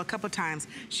our model a couple times.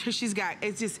 She's got,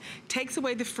 it just takes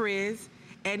away the frizz.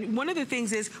 And one of the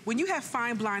things is, when you have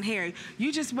fine blonde hair,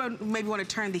 you just maybe want to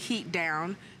turn the heat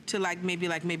down to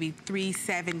maybe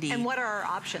 370. And what are our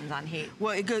options on heat?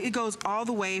 Well, it goes all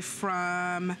the way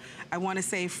from, I want to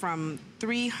say from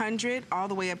 300 all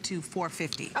the way up to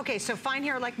 450. Okay, so fine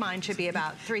hair like mine should be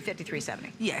about 350,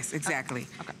 370. Yes, exactly.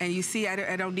 Okay. And you see,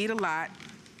 I don't need a lot.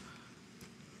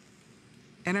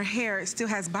 And her hair still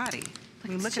has body. I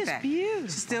mean, look at that. Beautiful.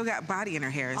 She's still got body in her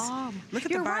hair. Look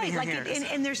at the body in her hair.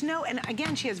 And there's no, and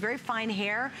again, she has very fine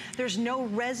hair. There's no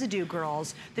residue,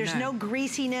 girls. There's no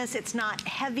greasiness. It's not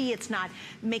heavy. It's not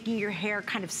making your hair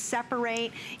kind of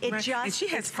separate. It just, and she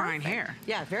has fine hair.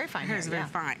 Yeah, very fine hair. Her hair is very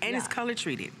fine. And it's color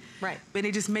treated. Right. But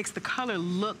it just makes the color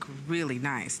look really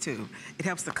nice, too. It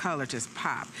helps the color just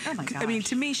pop. Oh, my gosh. I mean,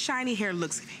 to me, shiny hair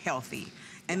looks healthy.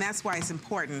 And that's why it's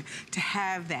important to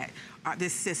have that,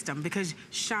 this system, because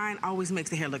shine always makes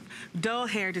the hair look, dull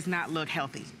hair does not look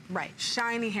healthy. Right.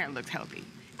 Shiny hair looks healthy.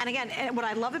 And again, what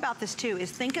I love about this too is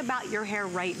think about your hair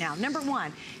right now. Number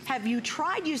one, have you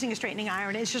tried using a straightening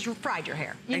iron? It's just fried your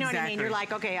hair. You know what I mean? You're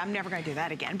like, okay, I'm never gonna do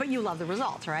that again. But you love the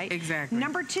results, right? Exactly.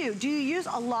 Number two, do you use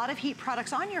a lot of heat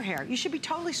products on your hair? You should be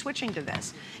totally switching to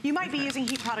this. You might be using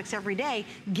heat products every day.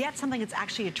 Get something that's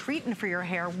actually a treatment for your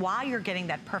hair while you're getting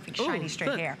that perfect shiny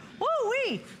straight hair.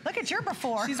 Woo-wee! Look at your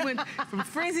before. She's went from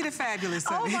frizzy to fabulous.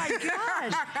 Oh my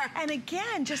gosh. And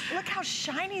again, just look how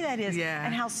shiny that is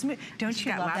and how smooth. Don't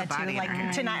you love that too?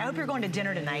 Like tonight, I hope you're going to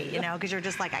dinner tonight, you know, because you're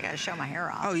just like, I gotta show my hair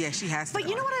off. Oh yeah, she has to. But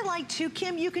you know what I like too,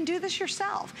 Kim? You can do this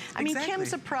yourself. I mean,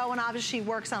 Kim's a pro and obviously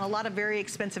works on a lot of very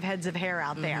expensive heads of hair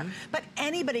out there. But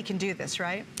anybody can do this,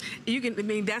 right? You can, I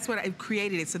mean, that's what I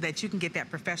created it so that you can get that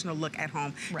professional look at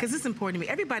home. Because it's important to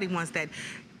me. Everybody wants that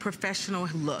professional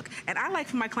look. And I like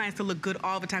for my clients to look good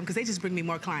all the time because they just bring me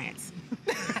more clients.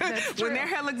 When their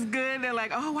hair looks good, they're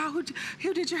like, oh, wow,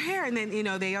 who did your hair? And then, you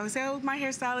know, they always say, oh, my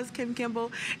hairstylist, Kim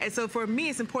Kimble. And so for me,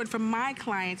 it's important for my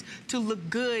clients to look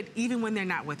good even when they're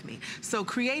not with me. So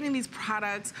creating these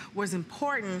products was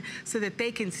important so that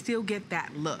they can still get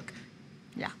that look.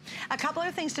 Yeah. A couple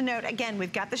other things to note. Again,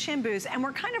 we've got the shampoos, and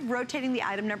we're kind of rotating the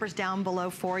item numbers down below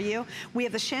for you. We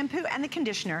have the shampoo and the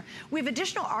conditioner. We have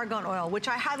additional argan oil, which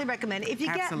I highly recommend. If you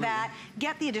get that,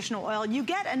 get the additional oil. You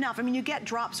get enough. I mean, you get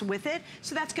drops with it,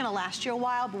 so that's going to last you a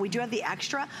while, but we do have the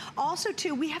extra. Also,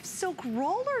 too, we have silk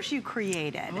rollers you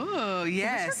created. Oh,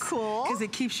 yes. Those are cool. Because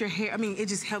it keeps your hair, I mean, it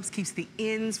just keeps the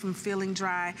ends from feeling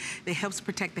dry. It helps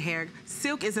protect the hair.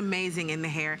 Silk is amazing in the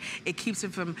hair. It keeps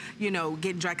it from, you know,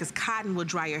 getting dry, because cotton will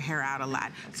dry your hair out a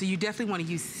lot. So you definitely want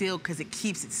to use silk because it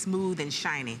keeps it smooth and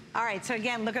shiny. All right, so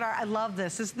again, look at I love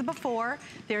this. This is the before.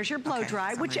 There's your blow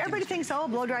dry, which everybody thinks, oh,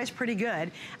 blow dry is pretty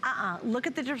good. Look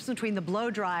at the difference between the blow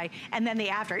dry and then the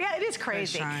after. Yeah, it is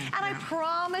crazy. And I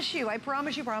promise you,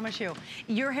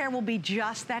 your hair will be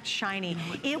just that shiny.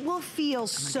 It will feel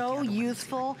so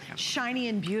youthful, shiny,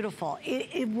 and beautiful.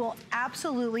 It will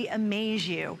absolutely amaze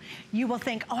you. You will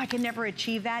think, oh, I can never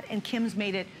achieve that, and Kim's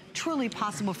made it truly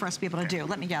possible for us to be able to do.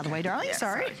 Let me get out of the way, darling.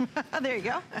 Sorry. There you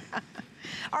go.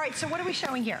 All right, so what are we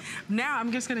showing here? Now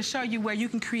I'm just going to show you where you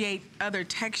can create other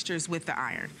textures with the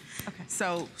iron. Okay.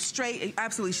 So straight,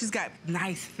 absolutely. She's got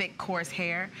nice, thick, coarse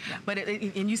hair, but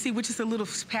and you see, which is a little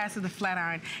past of the flat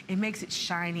iron, it makes it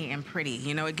shiny and pretty.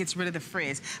 You know, it gets rid of the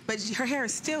frizz. But her hair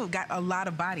has still got a lot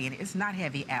of body in it. It's not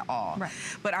heavy at all. Right.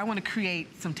 But I want to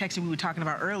create some texture we were talking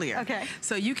about earlier. Okay.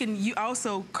 So you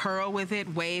also curl with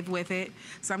it, wave with it.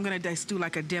 So I'm going to just do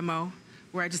like a demo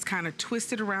where I just kind of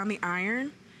twist it around the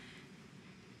iron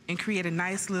and create a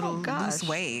nice little loose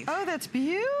wave. Oh, that's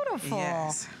beautiful.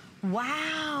 Yes.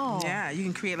 Wow. Yeah, you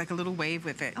can create like a little wave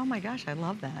with it. Oh my gosh, I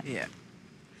love that. Yeah.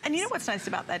 And you know what's nice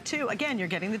about that too? Again, you're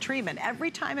getting the treatment.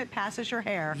 Every time it passes your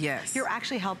hair, yes, you're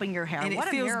actually helping your hair. And what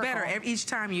it feels miracle. better each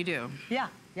time you do. Yeah.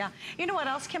 Yeah. You know what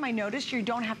else, Kim? I noticed you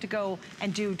don't have to go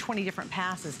and do 20 different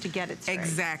passes to get it straight.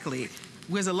 Exactly.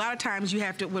 Whereas a lot of times you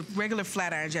have to, with regular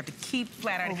flat irons, you have to keep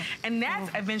flat ironing. And that's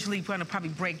eventually going to probably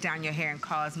break down your hair and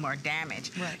cause more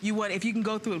damage. Right. You want, if you can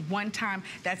go through it one time,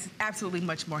 that's absolutely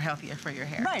much more healthier for your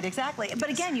hair. Right, exactly. But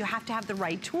again, you have to have the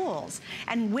right tools.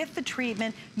 And with the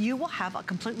treatment, you will have a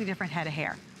completely different head of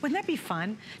hair. Wouldn't that be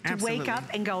fun? To wake up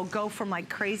and go from like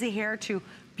crazy hair to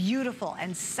beautiful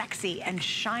and sexy and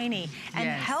shiny and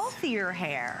healthier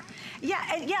hair. Yeah,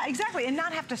 and yeah, exactly. And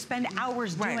not have to spend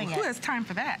hours doing it. Who has time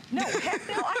for that? No, heck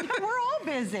no, I know, we're all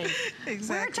busy.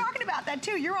 Exactly. We're talking about that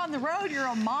too. You're on the road, you're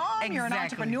a mom, you're an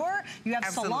entrepreneur, you have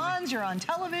salons, you're on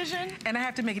television. And I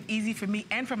have to make it easy for me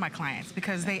and for my clients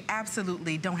because they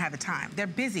absolutely don't have the time. They're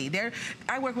busy.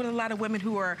 I work with a lot of women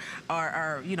who are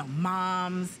you know,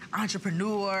 moms,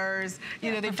 entrepreneurs,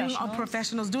 you know, they're doing all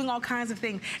professionals, doing all kinds of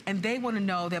things, and they want to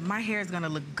know that my hair is going to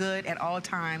look good at all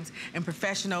times and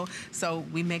professional, so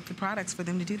we make the products for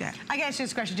them to do that. I got to ask you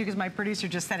this question too because my producer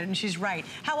just said it and she's right.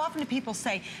 How often do people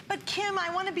say, but Kim,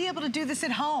 I want to be able to do this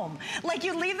at home? Like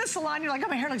you leave the salon, you're like, oh,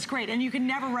 my hair looks great, and you can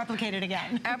never replicate it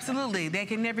again. Absolutely, they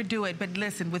can never do it, but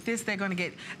listen, with this they're going to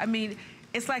get, I mean,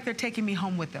 it's like they're taking me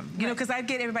home with them. You know, because I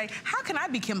get everybody, how can I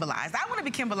be Kimberized? I want to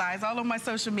be Kimberized all over my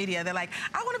social media. They're like,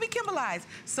 I want to be Kimberized.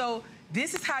 So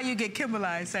this is how you get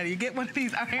Kimberized, Sonny. You get one of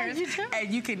these irons,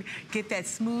 and you can get that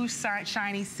smooth,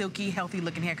 shiny, silky,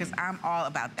 healthy-looking hair, because I'm all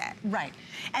about that. Right.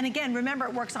 And again, remember,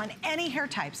 it works on any hair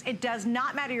types. It does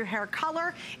not matter your hair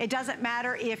color. It doesn't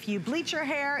matter if you bleach your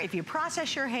hair, if you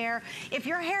process your hair. If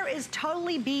your hair is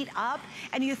totally beat up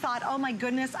and you thought, oh my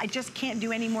goodness, I just can't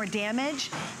do any more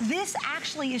damage, this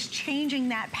actually is changing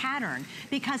that pattern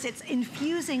because it's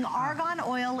infusing argan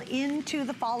oil into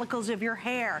the follicles of your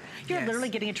hair. You're literally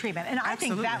getting a treatment. And I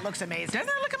think that looks amazing. Doesn't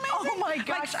it look amazing? Oh my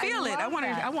gosh, like, feel it. I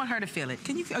want her to feel it.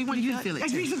 Can you? I want you to feel it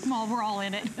too. We're all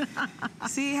in it.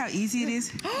 See how easy it is?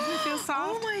 Does it feel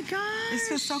soft? Oh my gosh. It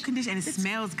feels so conditioned, and it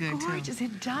smells good gorgeous. too.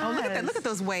 It does. Oh, look at that! Look at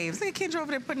those waves. Look at Kendra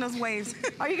over there putting those waves.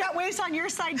 Oh, you got waves on your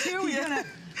side too? Yeah.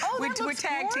 Oh, we're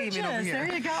tag teaming over here.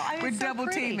 There you go. We're double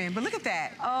teaming. But look at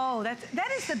that. Oh,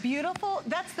 that is the beautiful.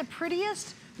 That's the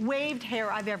prettiest waved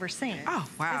hair I've ever seen. Oh,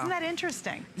 wow. Isn't that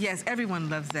interesting? Yes, everyone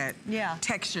loves that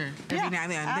texture every now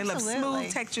and then. They love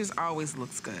smooth textures, always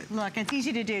looks good. Look, it's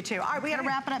easy to do too. All right, we got to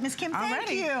wrap it up. Miss Kim,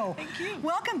 thank you. Thank you.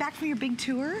 Welcome back from your big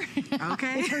tour.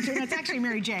 Okay. It's actually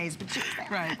Mary J's, but she's there.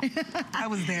 Right. I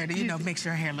was there to, you know, make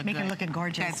sure her hair looked good. Make it looking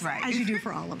gorgeous. That's right. As you do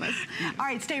for all of us. All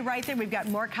right, stay right there. We've got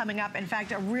more coming up. In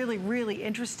fact, a really, really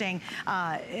interesting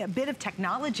bit of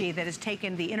technology that has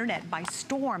taken the internet by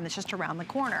storm that's just around the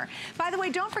corner. By the way,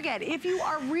 don't forget, if you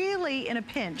are really in a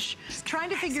pinch, trying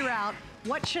to figure out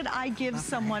what should I give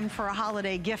someone for a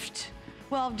holiday gift,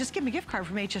 well, just give them a gift card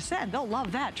from HSN. They'll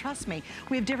love that, trust me.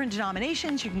 We have different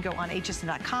denominations. You can go on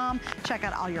hsn.com, check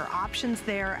out all your options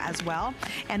there as well.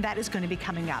 And that is going to be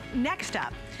coming up. Next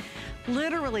up,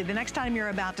 literally the next item you're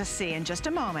about to see in just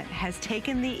a moment has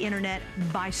taken the internet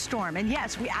by storm. And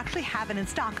yes, we actually have it in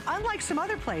stock, unlike some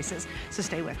other places. So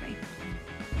stay with me.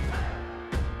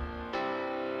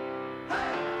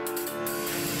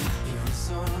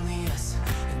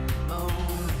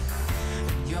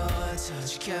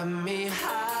 Touch kept me high.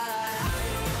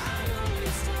 I know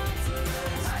it's time for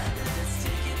us. Let's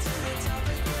take it to the top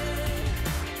again.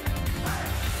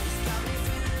 It's got me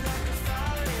feeling like a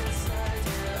fire inside.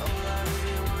 Yeah, all I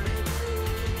really wanna do.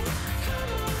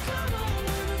 Come on,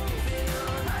 we're moving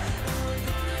on. And we're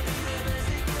gonna be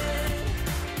the best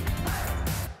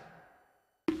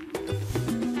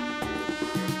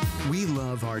again. We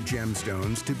love our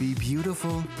gemstones to be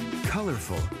beautiful,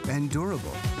 colorful, and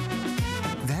durable.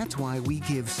 That's why we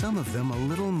give some of them a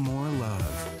little more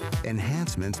love.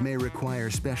 Enhancements may require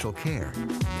special care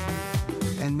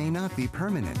and may not be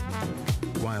permanent,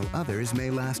 while others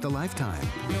may last a lifetime.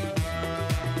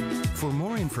 For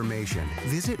more information,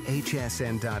 visit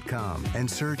hsn.com and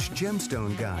search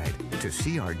Gemstone Guide to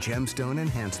see our gemstone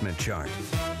enhancement chart.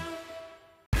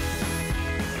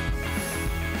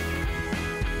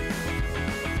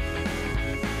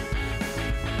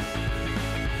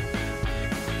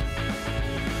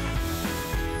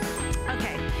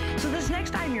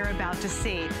 next item you're about to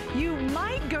see. You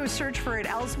might go search for it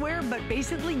elsewhere, but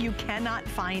basically you cannot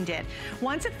find it.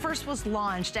 Once it first was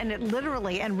launched, and it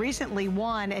literally and recently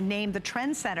won and named the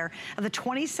trendsetter of the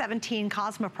 2017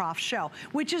 Cosmoprof show,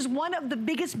 which is one of the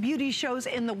biggest beauty shows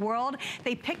in the world.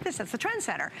 They picked this as the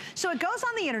trendsetter. So it goes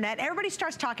on the internet, everybody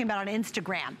starts talking about it on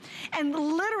Instagram. And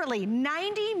literally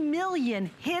 90 million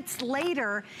hits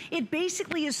later, it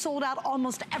basically is sold out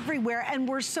almost everywhere. And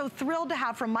we're so thrilled to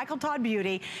have from Michael Todd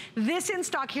Beauty this in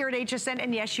stock here at HSN,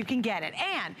 and yes, you can get it.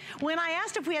 And when I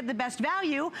asked if we had the best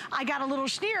value, I got a little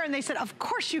sneer, and they said, of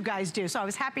course you guys do. So I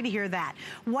was happy to hear that.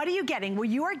 What are you getting? Well,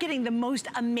 you are getting the most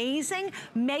amazing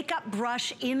makeup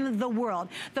brush in the world.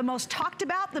 The most talked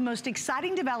about, the most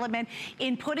exciting development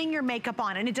in putting your makeup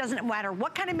on. And it doesn't matter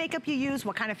what kind of makeup you use,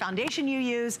 what kind of foundation you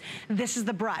use, this is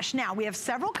the brush. Now, we have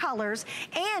several colors,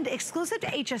 and exclusive to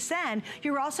HSN,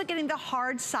 you're also getting the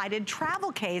hard-sided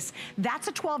travel case. That's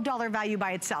a $12 value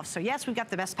by itself. So yes, we've got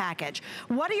the best package.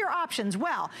 What are your options?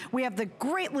 Well, we have the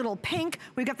great little pink.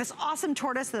 We've got this awesome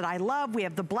tortoise that I love. We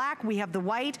have the black, we have the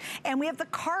white, and we have the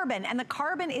carbon. And the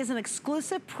carbon is an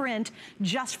exclusive print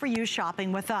just for you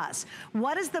shopping with us.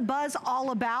 What is the buzz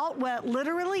all about? Well, it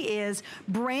literally is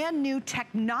brand new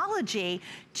technology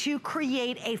to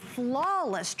create a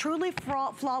flawless, truly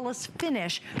flawless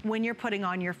finish when you're putting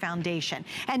on your foundation.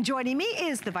 And joining me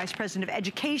is the Vice President of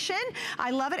Education.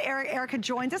 I love it. Erica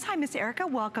joins us. Hi, Miss Erica.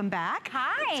 Welcome back.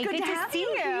 Hi. It's good to have you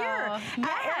here.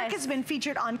 Yes. Erica's been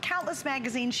featured on countless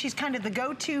magazines. She's kind of the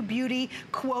go-to beauty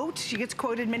quote. She gets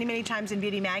quoted many, many times in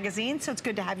beauty magazines, so it's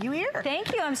good to have you here.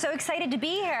 Thank you. I'm so excited to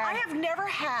be here. I have never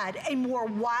had a more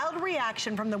wild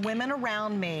reaction from the women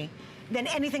around me than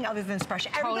anything other than this brush.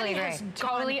 Totally agree.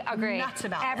 Totally agree. Nuts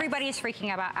about Everybody is freaking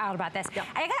out about this. Yep.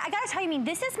 I gotta tell you, I mean,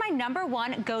 this is my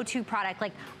 #1 go-to product.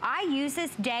 Like, I use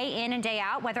this day in and day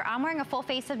out, whether I'm wearing a full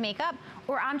face of makeup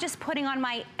or I'm just putting on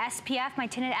my SPF, my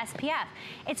tinted SPF.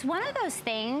 It's one of those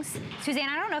things, Suzanne,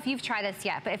 I don't know if you've tried this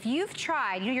yet, but if you've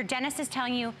tried, you know, your dentist is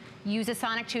telling you, use a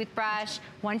sonic toothbrush.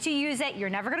 Once you use it, you're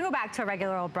never gonna go back to a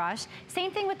regular old brush.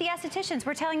 Same thing with the estheticians.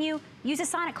 We're telling you, use a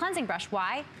sonic cleansing brush.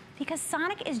 Why? Because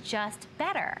Sonic is just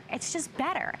better. It's just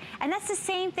better. And that's the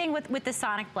same thing with the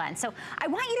Sonic blend. So I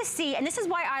want you to see, and this is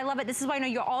why I love it, this is why I know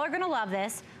you all are gonna love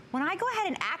this. When I go ahead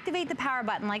and activate the power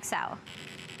button like so,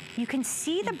 you can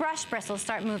see the brush bristles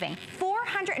start moving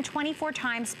 424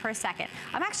 times per second.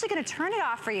 I'm actually gonna turn it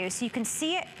off for you so you can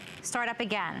see it start up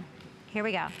again. Here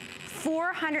we go.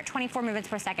 424 movements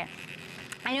per second.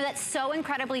 I know that's so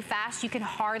incredibly fast, you can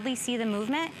hardly see the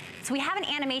movement. So we have an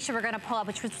animation we're gonna pull up,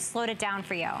 which slowed it down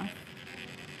for you.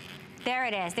 There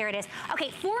it is, there it is. Okay,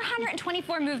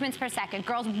 424 movements per second.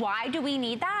 Girls, why do we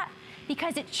need that?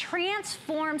 Because it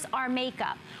transforms our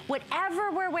makeup.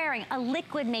 Whatever we're wearing, a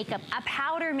liquid makeup, a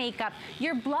powder makeup,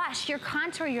 your blush, your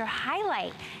contour, your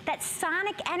highlight, that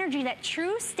sonic energy, that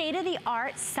true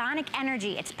state-of-the-art sonic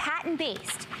energy, it's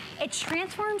patent-based. It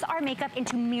transforms our makeup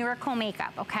into miracle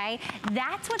makeup, okay?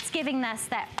 That's what's giving us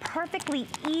that perfectly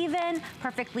even,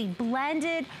 perfectly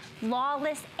blended,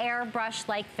 flawless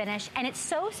airbrush-like finish, and it's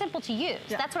so simple to use.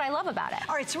 Yeah. That's what I love about it.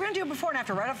 All right, so we're gonna do it before and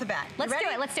after, right off the bat. Let's do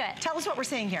it, let's do it. Tell us what we're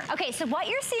seeing here. Okay, so what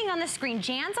you're seeing on the screen,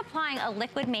 Jan's applying a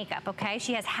liquid makeup, okay?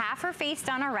 She has half her face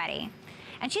done already.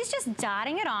 And she's just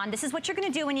dotting it on. This is what you're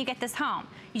gonna do when you get this home.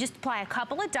 You just apply a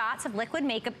couple of dots of liquid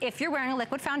makeup if you're wearing a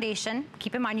liquid foundation.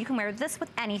 Keep in mind, you can wear this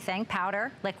with anything,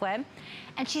 powder, liquid.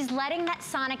 And she's letting that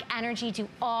sonic energy do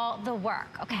all the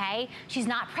work, okay? She's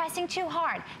not pressing too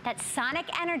hard. That sonic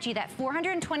energy, that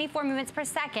 424 movements per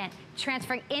second,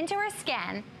 transferring into her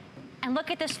skin, and look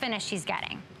at this finish she's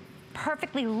getting.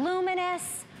 Perfectly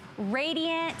luminous,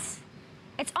 radiant.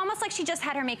 It's almost like she just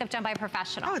had her makeup done by a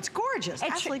professional. Oh, it's gorgeous,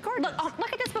 absolutely gorgeous.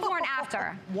 Look at this before and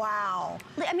after. Wow.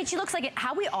 I mean, she looks like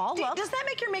how we all look. Does that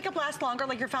make your makeup last longer,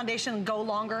 like your foundation go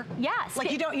longer? Yes. Like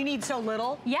you need so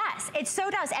little? Yes, it so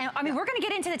does. And I mean, we're gonna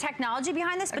get into the technology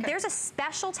behind this, but there's a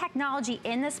special technology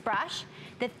in this brush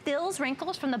that fills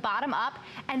wrinkles from the bottom up,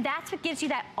 and that's what gives you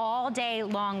that all day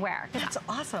long wear. That's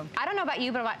awesome. I don't know about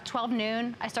you, but about 12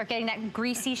 noon, I start getting that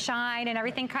greasy shine and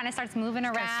everything kind of starts moving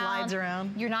around. Kind of slides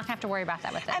around. You're not gonna have to worry about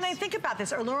that with this. And I think about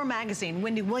this, Allure magazine,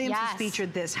 Wendy Williams has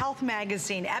featured this, Health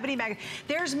magazine, Ebony magazine.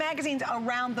 There's magazines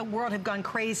around the world have gone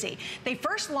crazy. They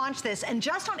first launched this, and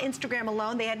just on Instagram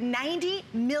alone, they had 90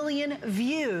 million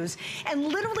views, and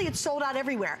literally it's sold out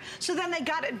everywhere. So then they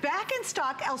got it back in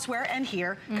stock elsewhere and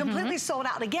here, completely sold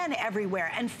out again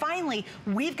everywhere. And finally,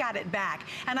 we've got it back.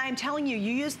 And I'm telling you,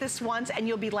 you use this once and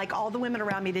you'll be like all the women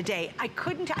around me today.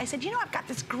 I said, you know, I've got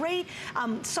this great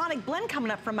sonic blend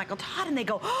coming up from Michael Todd, and they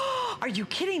go, oh, are you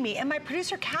kidding me? And my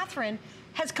producer, Catherine,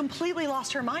 has completely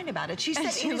lost her mind about it. She said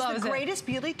it is the greatest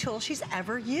beauty tool she's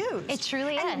ever used. It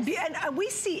truly is. And we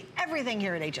see everything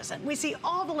here at HSN. We see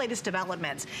all the latest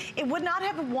developments. It would not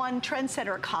have won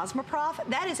trendsetter at Cosmoprof.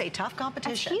 That is a tough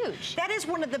competition. That's huge. That is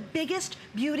one of the biggest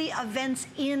beauty events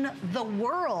in the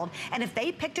world. And if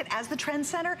they picked it as the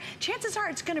trendsetter, chances are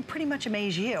it's going to pretty much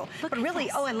amaze you. Look but really,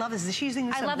 this. oh, I love this. She's using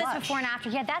this I as love blush. this before and after.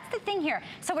 Yeah, that's the thing here.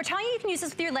 So we're telling you can use this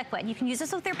with your liquid. You can use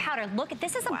this with your powder. Look,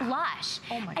 this is a blush.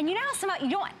 Oh my and you know how you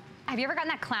don't. Have you ever gotten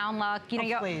that clown look? You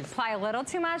know, you apply a little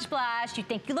too much blush, you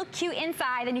think you look cute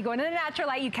inside, then you go into the natural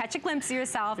light, you catch a glimpse of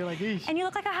yourself, you're like, and you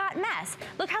look like a hot mess.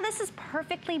 Look how this is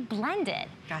perfectly blended.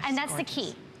 Gosh, and that's gorgeous. the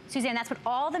key. Suzanne, that's what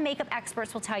all the makeup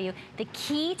experts will tell you. The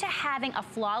key to having a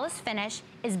flawless finish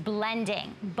is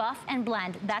blending. Buff and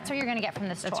blend. That's what you're gonna get from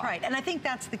this tool. That's right, and I think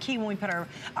that's the key when we put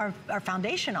our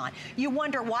foundation on. You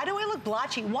wonder, why do I look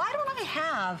blotchy? Why don't I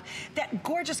have that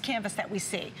gorgeous canvas that we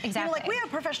see? Exactly. You know, like we have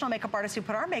professional makeup artists who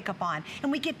put our makeup on,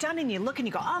 and we get done and you look and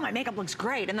you go, oh, my makeup looks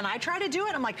great. And then I try to do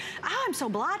it, I'm like, oh, I'm so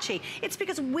blotchy. It's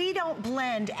because we don't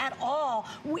blend at all.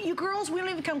 You girls, we don't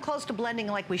even come close to blending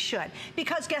like we should.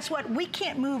 Because guess what? We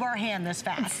can't move our hand this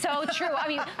fast. So true. I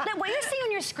mean, what you're seeing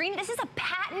on your screen, this is a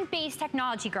patent-based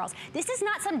technology, girls. This is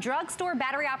not some drugstore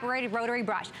battery-operated rotary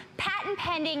brush.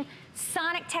 Patent-pending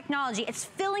sonic technology. It's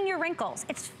filling your wrinkles.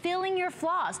 It's filling your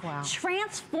flaws. Wow.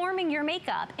 Transforming your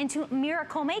makeup into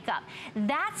miracle makeup.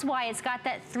 That's why it's got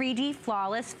that 3D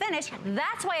flawless finish.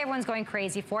 That's why everyone's going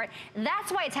crazy for it.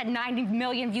 That's why it's had 90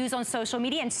 million views on social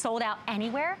media and sold out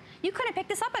anywhere. You couldn't pick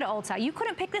this up at Ulta. You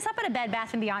couldn't pick this up at a Bed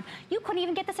Bath & Beyond. You couldn't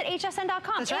even get this at hsn.com.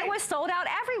 That's right. It was sold out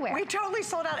everywhere. We totally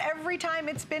sold out every time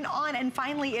it's been on, and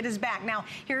finally it is back. Now,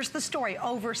 here's the story.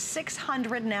 Over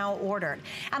 600 now ordered.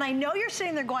 And I know you're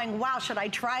sitting there going, wow, should I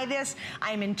try this?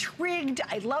 I'm intrigued.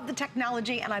 I love the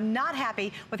technology, and I'm not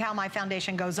happy with how my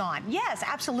foundation goes on. Yes,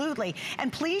 absolutely.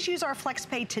 And please use our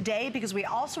FlexPay today because we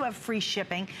also have free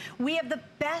shipping. We have the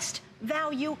best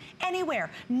value anywhere.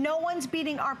 No one's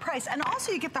beating our price. And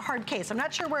also you get the hard case. I'm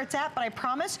not sure where it's at, but I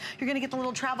promise you're gonna get the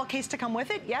little travel case to come with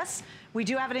it. Yes, we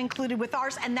do have it included with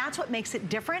ours, and that's what makes it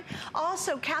different.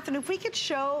 Also, Catherine, if we could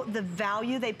show the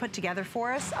value they put together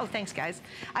for us. Oh, thanks, guys.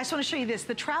 I just wanna show you this.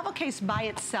 The travel case by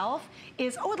itself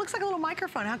is, oh, it looks like a little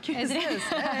microphone. How cute is this?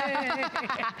 Hey.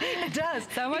 It does.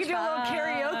 So much you can do a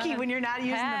little karaoke when you're not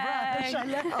using the brush. I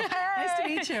know. Nice to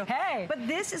meet you. Hey. But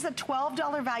this is a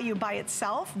 $12 value by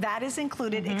itself. That is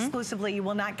included exclusively. You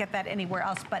will not get that anywhere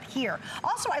else but here.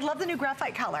 Also, I love the new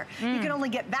graphite color. You can only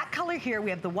get that color here. We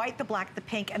have the white, the black, the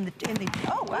pink, and the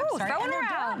oh, I'm sorry, and they're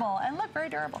durable, and look, very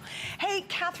durable. Hey,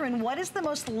 Catherine, what is the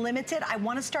most limited? I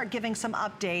want to start giving some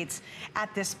updates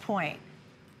at this point.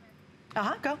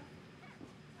 Go.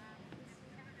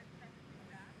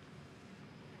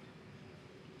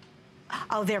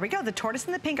 Oh, there we go. The tortoise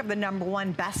and the pink are the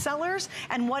 #1 bestsellers.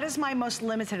 And what is my most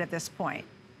limited at this point?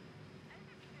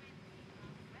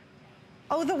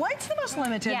 Oh, the white's the most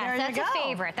limited. Yes, there that's you go. a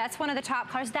favorite. That's one of the top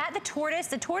colors. The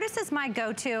tortoise is my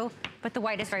go-to, but the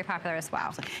white is very popular as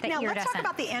well. Now, let's talk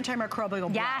about the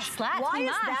antimicrobial blush. Yes, let's. Why is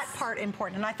that part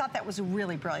important? And I thought that was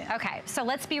really brilliant. Okay, so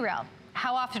let's be real.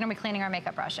 How often are we cleaning our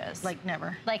makeup brushes? Like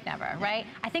never. Like never, right?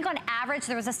 I think on average,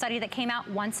 there was a study that came out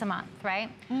once a month, right?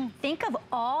 Think of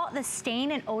all the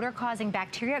stain and odor-causing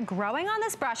bacteria growing on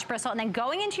this brush bristle and then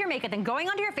going into your makeup, then going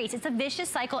onto your face. It's a vicious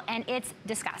cycle, and it's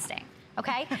disgusting.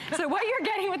 Okay, so what you're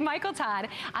getting with Michael Todd,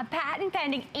 a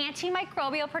patent-pending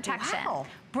antimicrobial protection. Wow.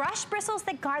 Brush bristles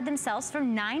that guard themselves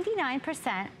from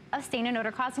 99% of stain and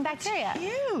odor-causing bacteria.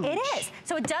 Huge. It is.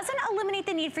 So it doesn't eliminate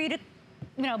the need for you to,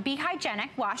 be hygienic,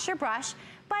 wash your brush,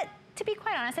 but to be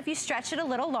quite honest, if you stretch it a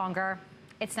little longer,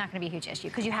 it's not gonna be a huge issue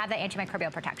because you have that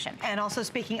antimicrobial protection. And also,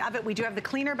 speaking of it, we do have the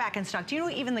cleaner back in stock. Do you know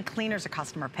even the cleaner's a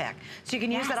customer pick? So you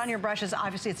can use that on your brushes.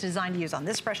 Obviously, it's designed to use on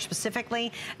this brush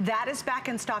specifically. That is back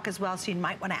in stock as well, so you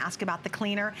might wanna ask about the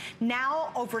cleaner.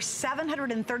 Now, over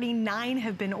 739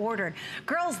 have been ordered.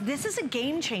 Girls, this is a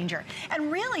game changer.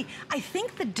 And really, I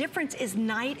think the difference is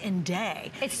night and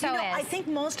day. It so is. I think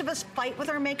most of us fight with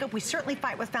our makeup. We certainly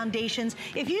fight with foundations.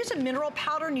 If you use a mineral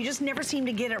powder and you just never seem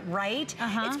to get it right,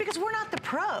 it's because we're not the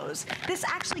pros. This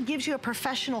actually gives you a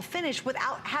professional finish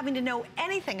without having to know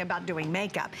anything about doing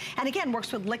makeup. And again,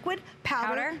 works with liquid,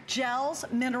 powder, gels,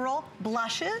 mineral,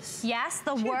 blushes. Yes,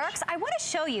 the works. I want to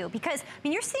show you because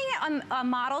you're seeing it on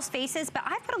models' faces, but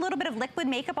I've put a little bit of liquid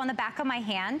makeup on the back of my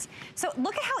hand. So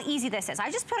look at how easy this is.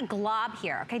 I just put a glob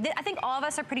here, okay? I think all of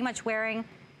us are pretty much wearing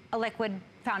a liquid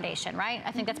foundation, right?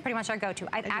 I think that's pretty much our go-to.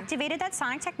 I've activated that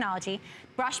sonic technology.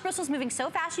 Brush bristles moving so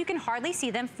fast you can hardly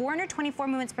see them, 424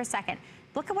 movements per second.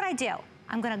 Look at what I do.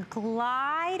 I'm gonna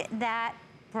glide that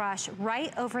brush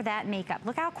right over that makeup.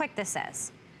 Look how quick this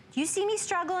is. Do you see me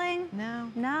struggling?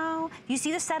 No. No. Do you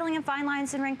see the settling and fine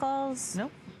lines and wrinkles?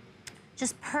 Nope.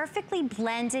 Just perfectly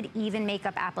blended, even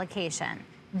makeup application.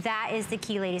 That is the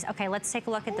key, ladies. Okay, let's take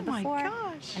a look at the before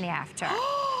and the after.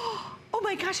 Oh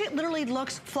my gosh, it literally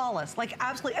looks flawless, like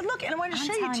absolutely. And look, and I want to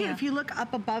show you too, if you look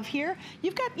up above here,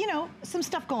 you've got, you know, some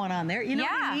stuff going on there, you know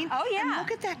what I mean? Oh yeah. And look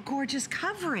at that gorgeous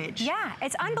coverage. Yeah,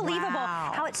 it's unbelievable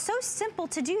how it's so simple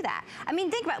to do that. I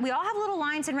mean, think about it, we all have little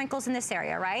lines and wrinkles in this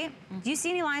area, right? Do you see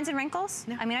any lines and wrinkles?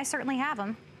 No. I mean, I certainly have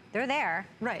them. They're there.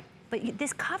 Right. But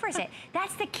this covers it.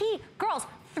 That's the key. Girls,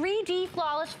 3D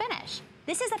flawless finish.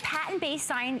 This is a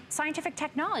patent-based scientific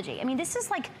technology. I mean, this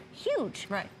is like huge.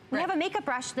 Right. We have a makeup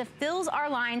brush that fills our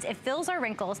lines, it fills our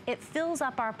wrinkles, it fills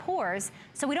up our pores,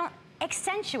 so we don't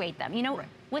accentuate them. You know,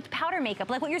 with powder makeup,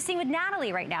 like what you're seeing with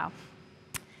Natalie right now.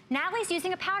 Natalie's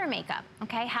using a powder makeup,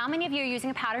 okay? How many of you are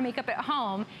using a powder makeup at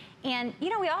home? And you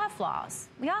know, we all have flaws.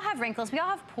 We all have wrinkles, we all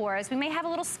have pores, we may have a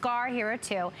little scar here or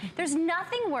two. There's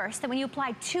nothing worse than when you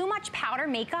apply too much powder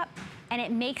makeup and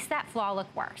it makes that flaw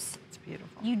look worse.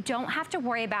 Beautiful. You don't have to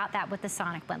worry about that with the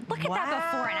Sonic Blend. Look at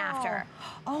that before and after.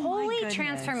 Oh, holy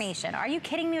transformation. Are you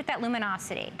kidding me with that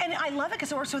luminosity? And I love it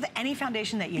because it works with any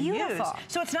foundation that you use.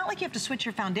 So it's not like you have to switch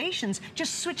your foundations,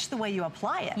 just switch the way you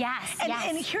apply it. Yes,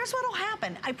 and here's what'll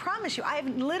happen. I promise you, I've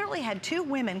literally had 2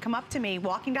 women come up to me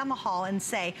walking down the hall and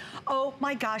say, oh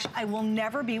my gosh, I will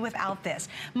never be without this.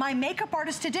 My makeup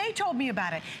artist today told me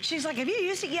about it. She's like, have you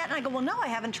used it yet? And I go, well, no, I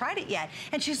haven't tried it yet.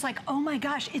 And she's like, oh my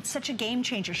gosh, it's such a game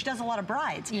changer. She does a lot of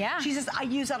brides. Yeah. She says, I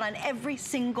use that on every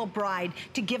single bride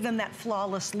to give them that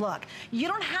flawless look. You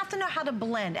don't have to know how to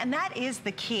blend, and that is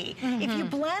the key. If you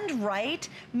blend right,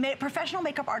 professional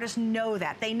makeup artists know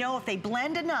that. They know if they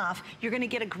blend enough, you're gonna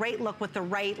get a great look with the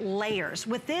right layers.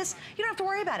 With this, you don't have to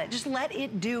worry about it. Just let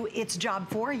it do its job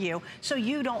for you so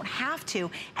you don't have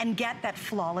to, and get that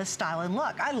flawless style and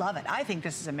look. I love it. I think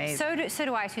this is amazing. So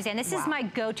do I, Suzanne. This is my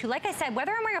go-to. Like I said,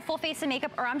 whether I'm wearing a full face of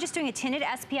makeup or I'm just doing a tinted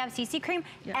SPF CC cream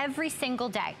every single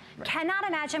day. Cannot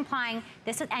imagine applying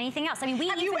this with anything else. I mean,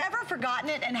 have you ever forgotten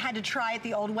it and had to try it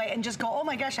the old way and just go, oh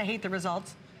my gosh, I hate the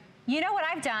results? You know what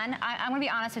I've done? I'm gonna be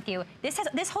honest with you.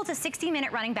 This holds a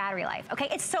 60-minute running battery life, okay?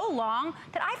 It's so long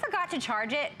that I forgot to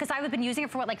charge it because I've been using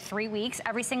it for what, like 3 weeks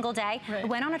every single day. I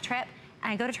went on a trip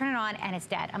and I go to turn it on and it's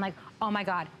dead. I'm like, oh my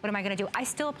God, what am I gonna do? I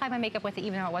still apply my makeup with it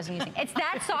even though I wasn't using it. It's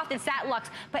that soft, it's that luxe.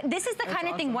 But this is the kind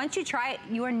of thing, once you try it,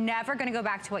 you are never gonna go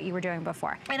back to what you were doing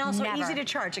before. And also easy to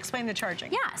charge. Explain the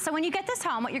charging. Yeah, so when you get this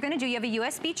home, what you're gonna do, you have a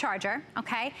USB charger,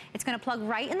 okay? It's gonna plug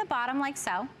right in the bottom like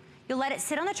so. You'll let it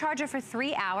sit on the charger for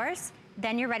 3 hours,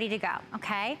 then you're ready to go,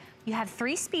 okay? You have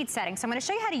 3 speed settings. So I'm gonna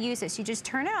show you how to use this. You just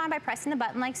turn it on by pressing the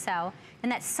button like so,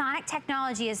 and that sonic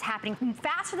technology is happening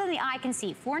faster than the eye can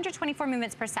see, 424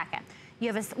 movements per second.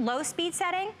 You have a low speed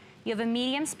setting, you have a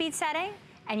medium speed setting,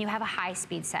 and you have a high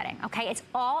speed setting, okay? It's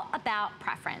all about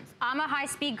preference. I'm a high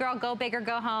speed girl, go big or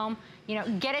go home, you know,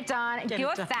 get it done, do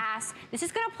it fast. This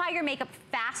is gonna apply your makeup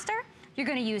faster. You're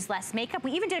gonna use less makeup.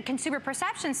 We even did a consumer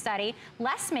perception study,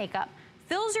 less makeup,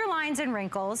 fills your lines and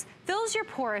wrinkles, fills your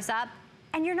pores up,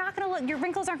 and you're not gonna look, your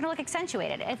wrinkles aren't gonna look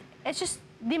accentuated. It's just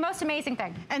the most amazing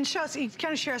thing. And show us,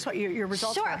 kind of share us what your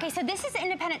results are. Sure, okay, so this is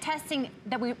independent testing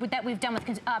that we've done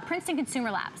with Princeton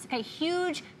Consumer Labs. Okay,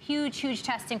 huge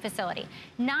testing facility.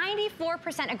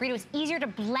 94% agreed it was easier to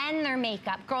blend their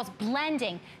makeup. Girls,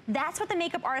 blending. That's what the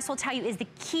makeup artist will tell you is the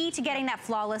key to getting that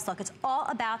flawless look. It's all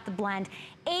about the blend.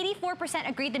 84%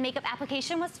 agreed the makeup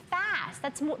application was fast.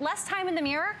 That's less time in the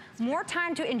mirror, more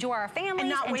time to enjoy our families, and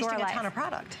not enjoy wasting our life. a ton of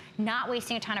product. Not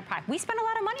wasting a ton of product. We spend a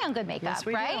lot of money on good makeup, yes,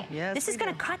 we right? Do. Yes, this is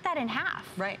going to cut that in half.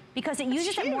 Right. Because it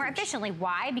uses it more efficiently.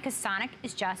 Why? Because Sonic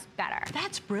is just better.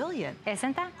 That's brilliant.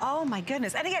 Isn't that? Oh my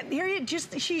goodness. And again, here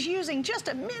she's using just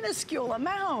a minuscule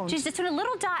amount. She's just doing a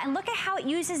little dot, and look at how it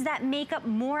uses that makeup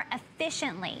more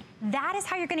efficiently. That is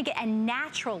how you're going to get a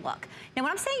natural look. Now,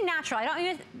 when I'm saying natural,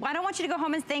 I don't want you to go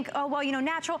home and think, oh, well, you know,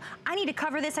 natural, I need to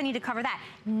cover this, I need to cover that.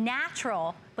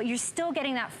 Natural, but you're still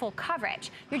getting that full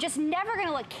coverage. You're just never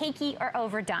gonna look cakey or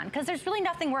overdone, because there's really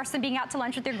nothing worse than being out to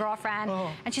lunch with your girlfriend,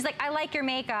 and she's like, I like your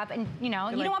makeup, and you know,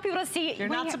 you don't want people to see it. You're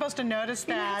not supposed to notice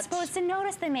that. You're not supposed to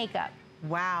notice the makeup.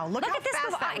 Wow, look how at this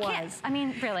fast that was. I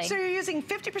mean, really. So you're using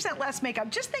 50% less makeup.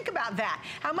 Just think about that.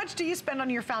 How much do you spend on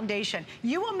your foundation?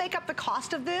 You will make up the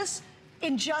cost of this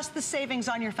in just the savings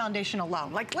on your foundation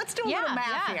alone. Like, let's do a little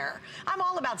math here. I'm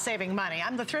all about saving money.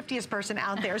 I'm the thriftiest person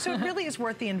out there, so it really is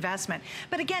worth the investment.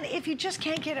 But again, if you just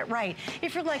can't get it right,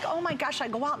 if you're like, oh my gosh, I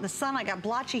go out in the sun, I got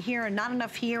blotchy here and not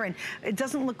enough here, and it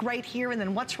doesn't look right here, and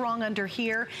then what's wrong under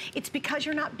here? It's because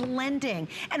you're not blending.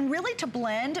 And really, to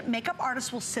blend, makeup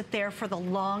artists will sit there for the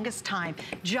longest time,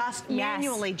 just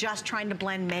manually just trying to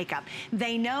blend makeup.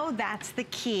 They know that's the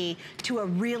key to a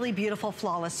really beautiful,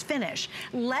 flawless finish.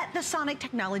 Let the Sonic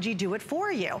technology do it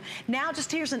for you. Now,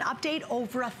 just here's an update.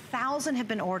 Over 1,000 have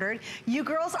been ordered. You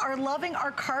girls are loving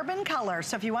our carbon color.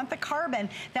 So if you want the carbon,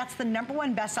 that's the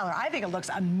 #1 bestseller. I think it looks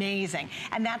amazing.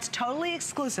 And that's totally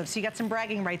exclusive, so you got some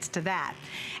bragging rights to that.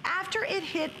 After it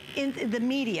hit in the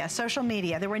media, social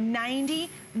media, there were 90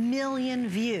 million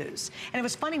views. And it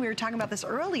was funny, we were talking about this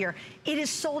earlier. It is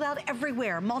sold out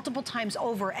everywhere, multiple times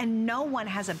over, and no one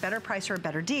has a better price or a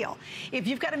better deal. If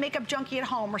you've got a makeup junkie at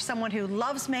home or someone who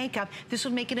loves makeup, this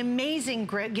would make an amazing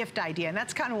gift idea, and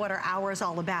that's kind of what our hour is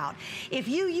all about. If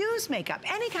you use makeup,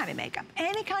 any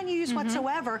kind you use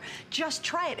whatsoever, just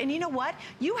try it. And you know what?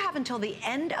 You have until the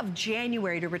end of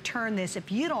January to return this if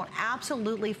you don't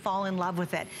absolutely fall in love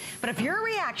with it. But if your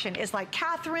reaction is like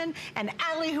Catherine and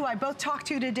Allie, who I both talked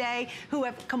to today, who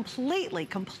have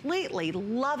completely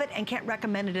love it and can't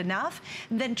recommend it enough,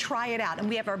 then try it out. And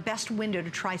we have our best window to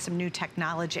try some new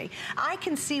technology. I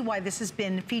can see why this has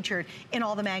been featured in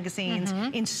all the magazines,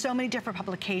 in so many different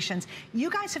publications.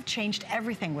 You guys have changed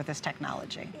everything with this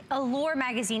technology. Allure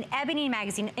magazine, Ebony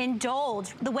magazine, Indulge,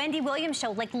 the Wendy Williams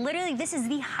show, like literally this is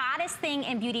the hottest thing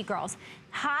in beauty, girls.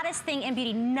 Hottest thing in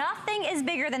beauty. Nothing is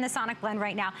bigger than the Sonic Blend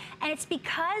right now. And it's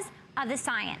because of the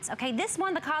science, okay? This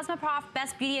won the Cosmoprof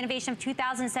Best Beauty Innovation of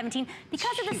 2017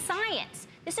 because of the science.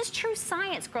 This is true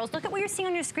science, girls. Look at what you're seeing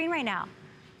on your screen right now.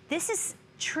 This is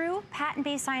true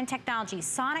patent-based science technology,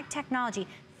 Sonic technology,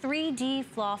 3D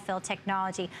flaw fill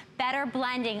technology, better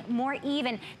blending, more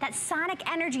even. That Sonic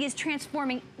energy is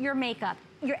transforming your makeup,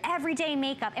 your everyday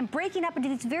makeup, and breaking up into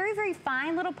these very, very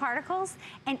fine little particles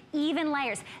and even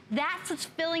layers. That's what's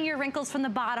filling your wrinkles from the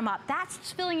bottom up. That's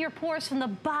what's filling your pores from the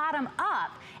bottom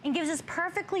up and gives us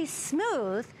perfectly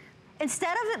smooth,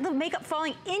 instead of the makeup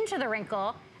falling into the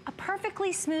wrinkle, a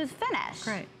perfectly smooth finish.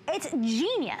 Great. It's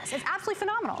genius. It's absolutely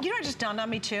phenomenal. You know what just dawned on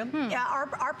me too? Yeah,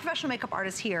 our professional makeup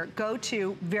artists here go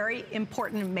to very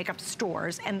important makeup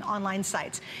stores and online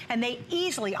sites, and they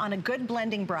easily, on a good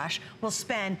blending brush, will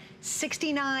spend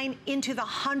 $69 into the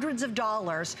hundreds of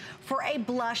dollars for a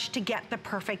blush to get the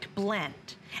perfect blend.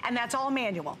 And that's all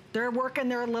manual. They're working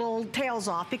their little tails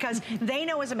off because they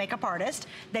know as a makeup artist,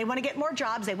 they want to get more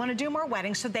jobs, they want to do more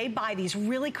weddings, so they buy these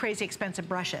really crazy expensive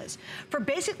brushes. For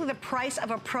basically the price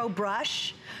of a pro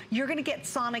brush, you're going to get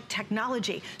Sonic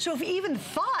technology. So if you even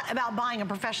thought about buying a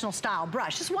professional style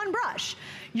brush, just one brush,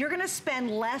 you're going to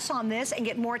spend less on this and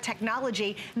get more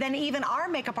technology than even our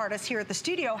makeup artists here at the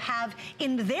studio have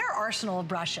in their arsenal of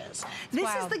brushes. This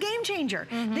is the game changer.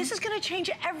 This is going to change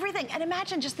everything. And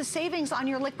imagine just the savings on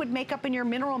your liquid makeup and your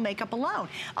mineral makeup alone.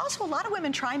 Also, a lot of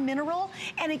women try mineral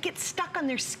and it gets stuck on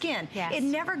their skin. It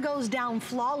never goes down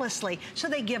flawlessly, so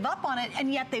they give up on it,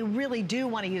 and yet they really do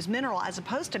want to use mineral as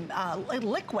opposed to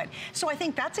liquid. So I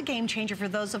think that's a game changer for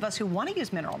those of us who want to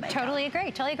use mineral makeup. Totally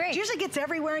agree, totally agree. It usually gets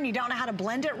everywhere and you don't know how to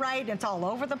blend it right, and it's all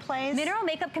over the place. Mineral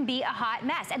makeup can be a hot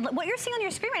mess. And what you're seeing on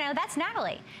your screen right now, that's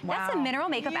Natalie. That's a mineral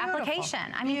makeup application.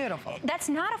 I mean, that's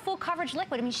not a full coverage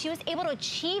liquid. I mean, she was able to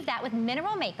achieve that with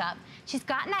mineral makeup. She's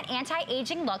gotten that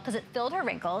anti-aging look because it filled her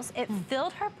wrinkles, it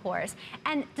filled her pores,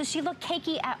 and does she look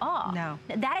cakey at all? No.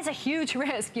 That is a huge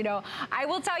risk, you know. I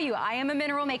will tell you, I am a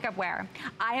mineral makeup wearer.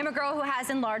 I am a girl who has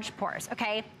enlarged pores,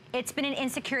 okay? It's been an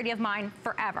insecurity of mine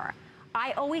forever.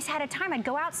 I always had a time, I'd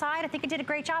go outside, I think I did a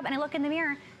great job, and I look in the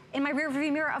mirror, in my rear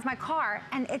view mirror of my car,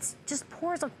 and it's just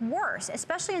pores look worse,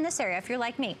 especially in this area if you're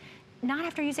like me. Not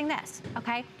after using this,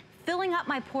 okay? Filling up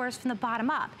my pores from the bottom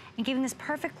up and giving this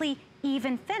perfectly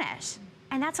even finish.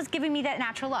 And that's what's giving me that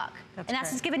natural look.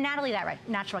 That's what's giving Natalie that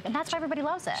natural look. And that's why everybody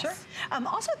loves this. Sure.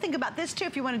 Also think about this too,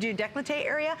 if you want to do décolleté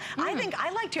area. I think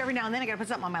I like to every now and then I got to put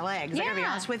something on my legs. I got to be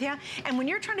honest with you. And when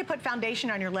you're trying to put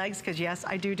foundation on your legs, because yes,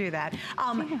 I do that.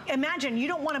 Imagine you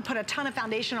don't want to put a ton of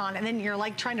foundation on and then you're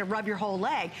like trying to rub your whole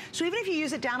leg. So even if you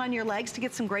use it down on your legs to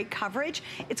get some great coverage,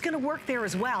 it's going to work there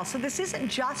as well. So this isn't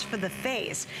just for the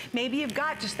face. Maybe you've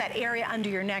got just that area under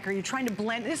your neck, or you're trying to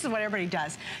blend. This is what everybody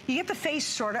does. You get the face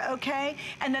sort of okay,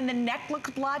 and then the neck looks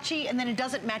blotchy, and then it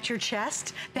doesn't match your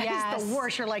chest. That is the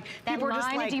worst. You're like, that people are just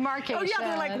line like, of demarcation. oh yeah,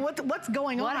 they're like, what's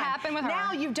going on? What happened with her?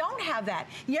 Now you don't have that.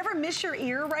 You ever miss your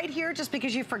ear right here just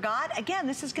because you forgot? Again,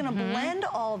 this is gonna blend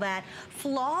all that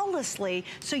flawlessly,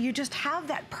 so you just have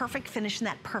that perfect finish and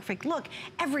that perfect look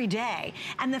every day.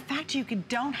 And the fact you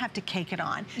don't have to cake it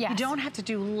on. Yes. You don't have to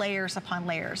do layers upon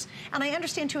layers. And I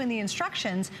understand too in the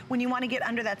instructions, when you want to get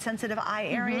under that sensitive eye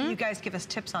area, you guys give us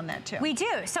tips on that too. We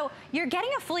do. So you're getting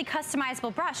a fully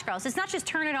customizable brush, girls. It's not just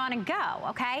turn it on and go,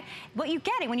 okay? What you're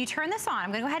getting, when you turn this on,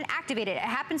 I'm gonna go ahead and activate it. It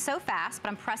happens so fast, but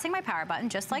I'm pressing my power button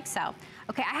just like so.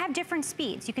 Okay, I have different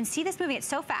speeds. You can see this moving, it's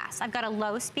so fast. I've got a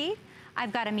low speed,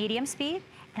 I've got a medium speed,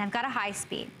 and I've got a high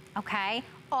speed, okay?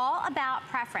 All about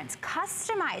preference,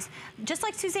 customize. Just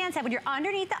like Suzanne said, when you're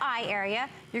underneath the eye area,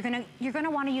 you're gonna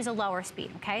wanna use a lower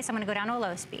speed, okay? So I'm gonna go down to a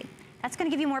low speed. That's gonna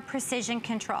give you more precision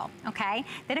control, okay?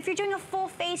 Then if you're doing a full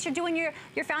face, you're doing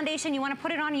your foundation, you wanna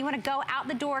put it on, and you wanna go out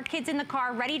the door, kids in the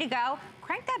car, ready to go,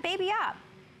 crank that baby up.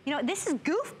 You know, this is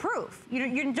goof proof.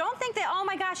 You don't think that, oh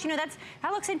my gosh, you know,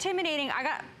 that looks intimidating.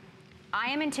 I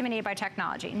am intimidated by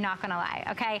technology, not gonna lie,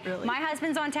 okay? Really? My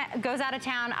husband's goes out of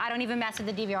town, I don't even mess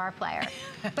with the DVR player.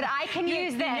 But I can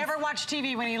use this. You never watch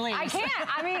TV when he leaves. I can't.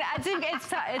 I mean,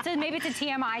 maybe it's a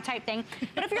TMI type thing.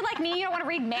 But if you're like me, you don't want to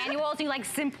read manuals, you like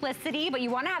simplicity, but you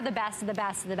want to have the best of the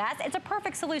best of the best, it's a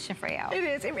perfect solution for you. It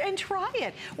is, and try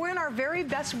it. We're in our very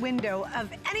best window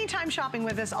of anytime shopping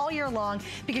with us all year long,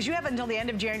 because you have until the end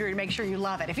of January to make sure you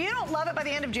love it. If you don't love it by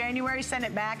the end of January, send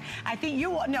it back. I think you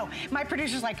will. No, my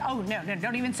producer's like, oh no,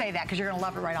 don't even say that, because you're gonna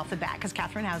love it right off the bat, because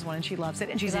Catherine has one and she loves it,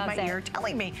 and she's in my ear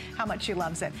telling me how much she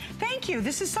loves it. Thank you,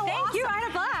 this is so awesome. Thank you, I had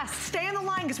a blast. Stay on the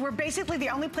line, because we're basically the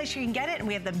only place you can get it, and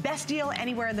we have the best deal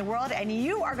anywhere in the world, and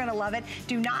you are gonna love it.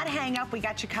 Do not hang up, we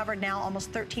got you covered now, almost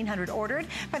 1,300 ordered.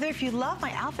 By the way, if you love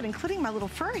my outfit, including my little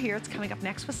fur here, it's coming up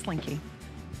next with Slinky.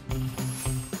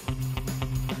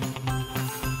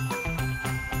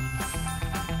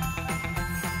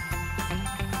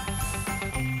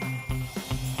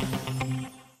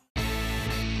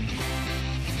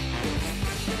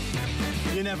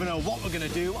 You never know what we're going to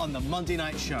do on the Monday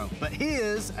night show, but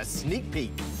here's a sneak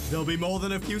peek. There'll be more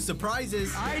than a few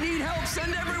surprises. I need help,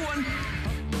 send everyone.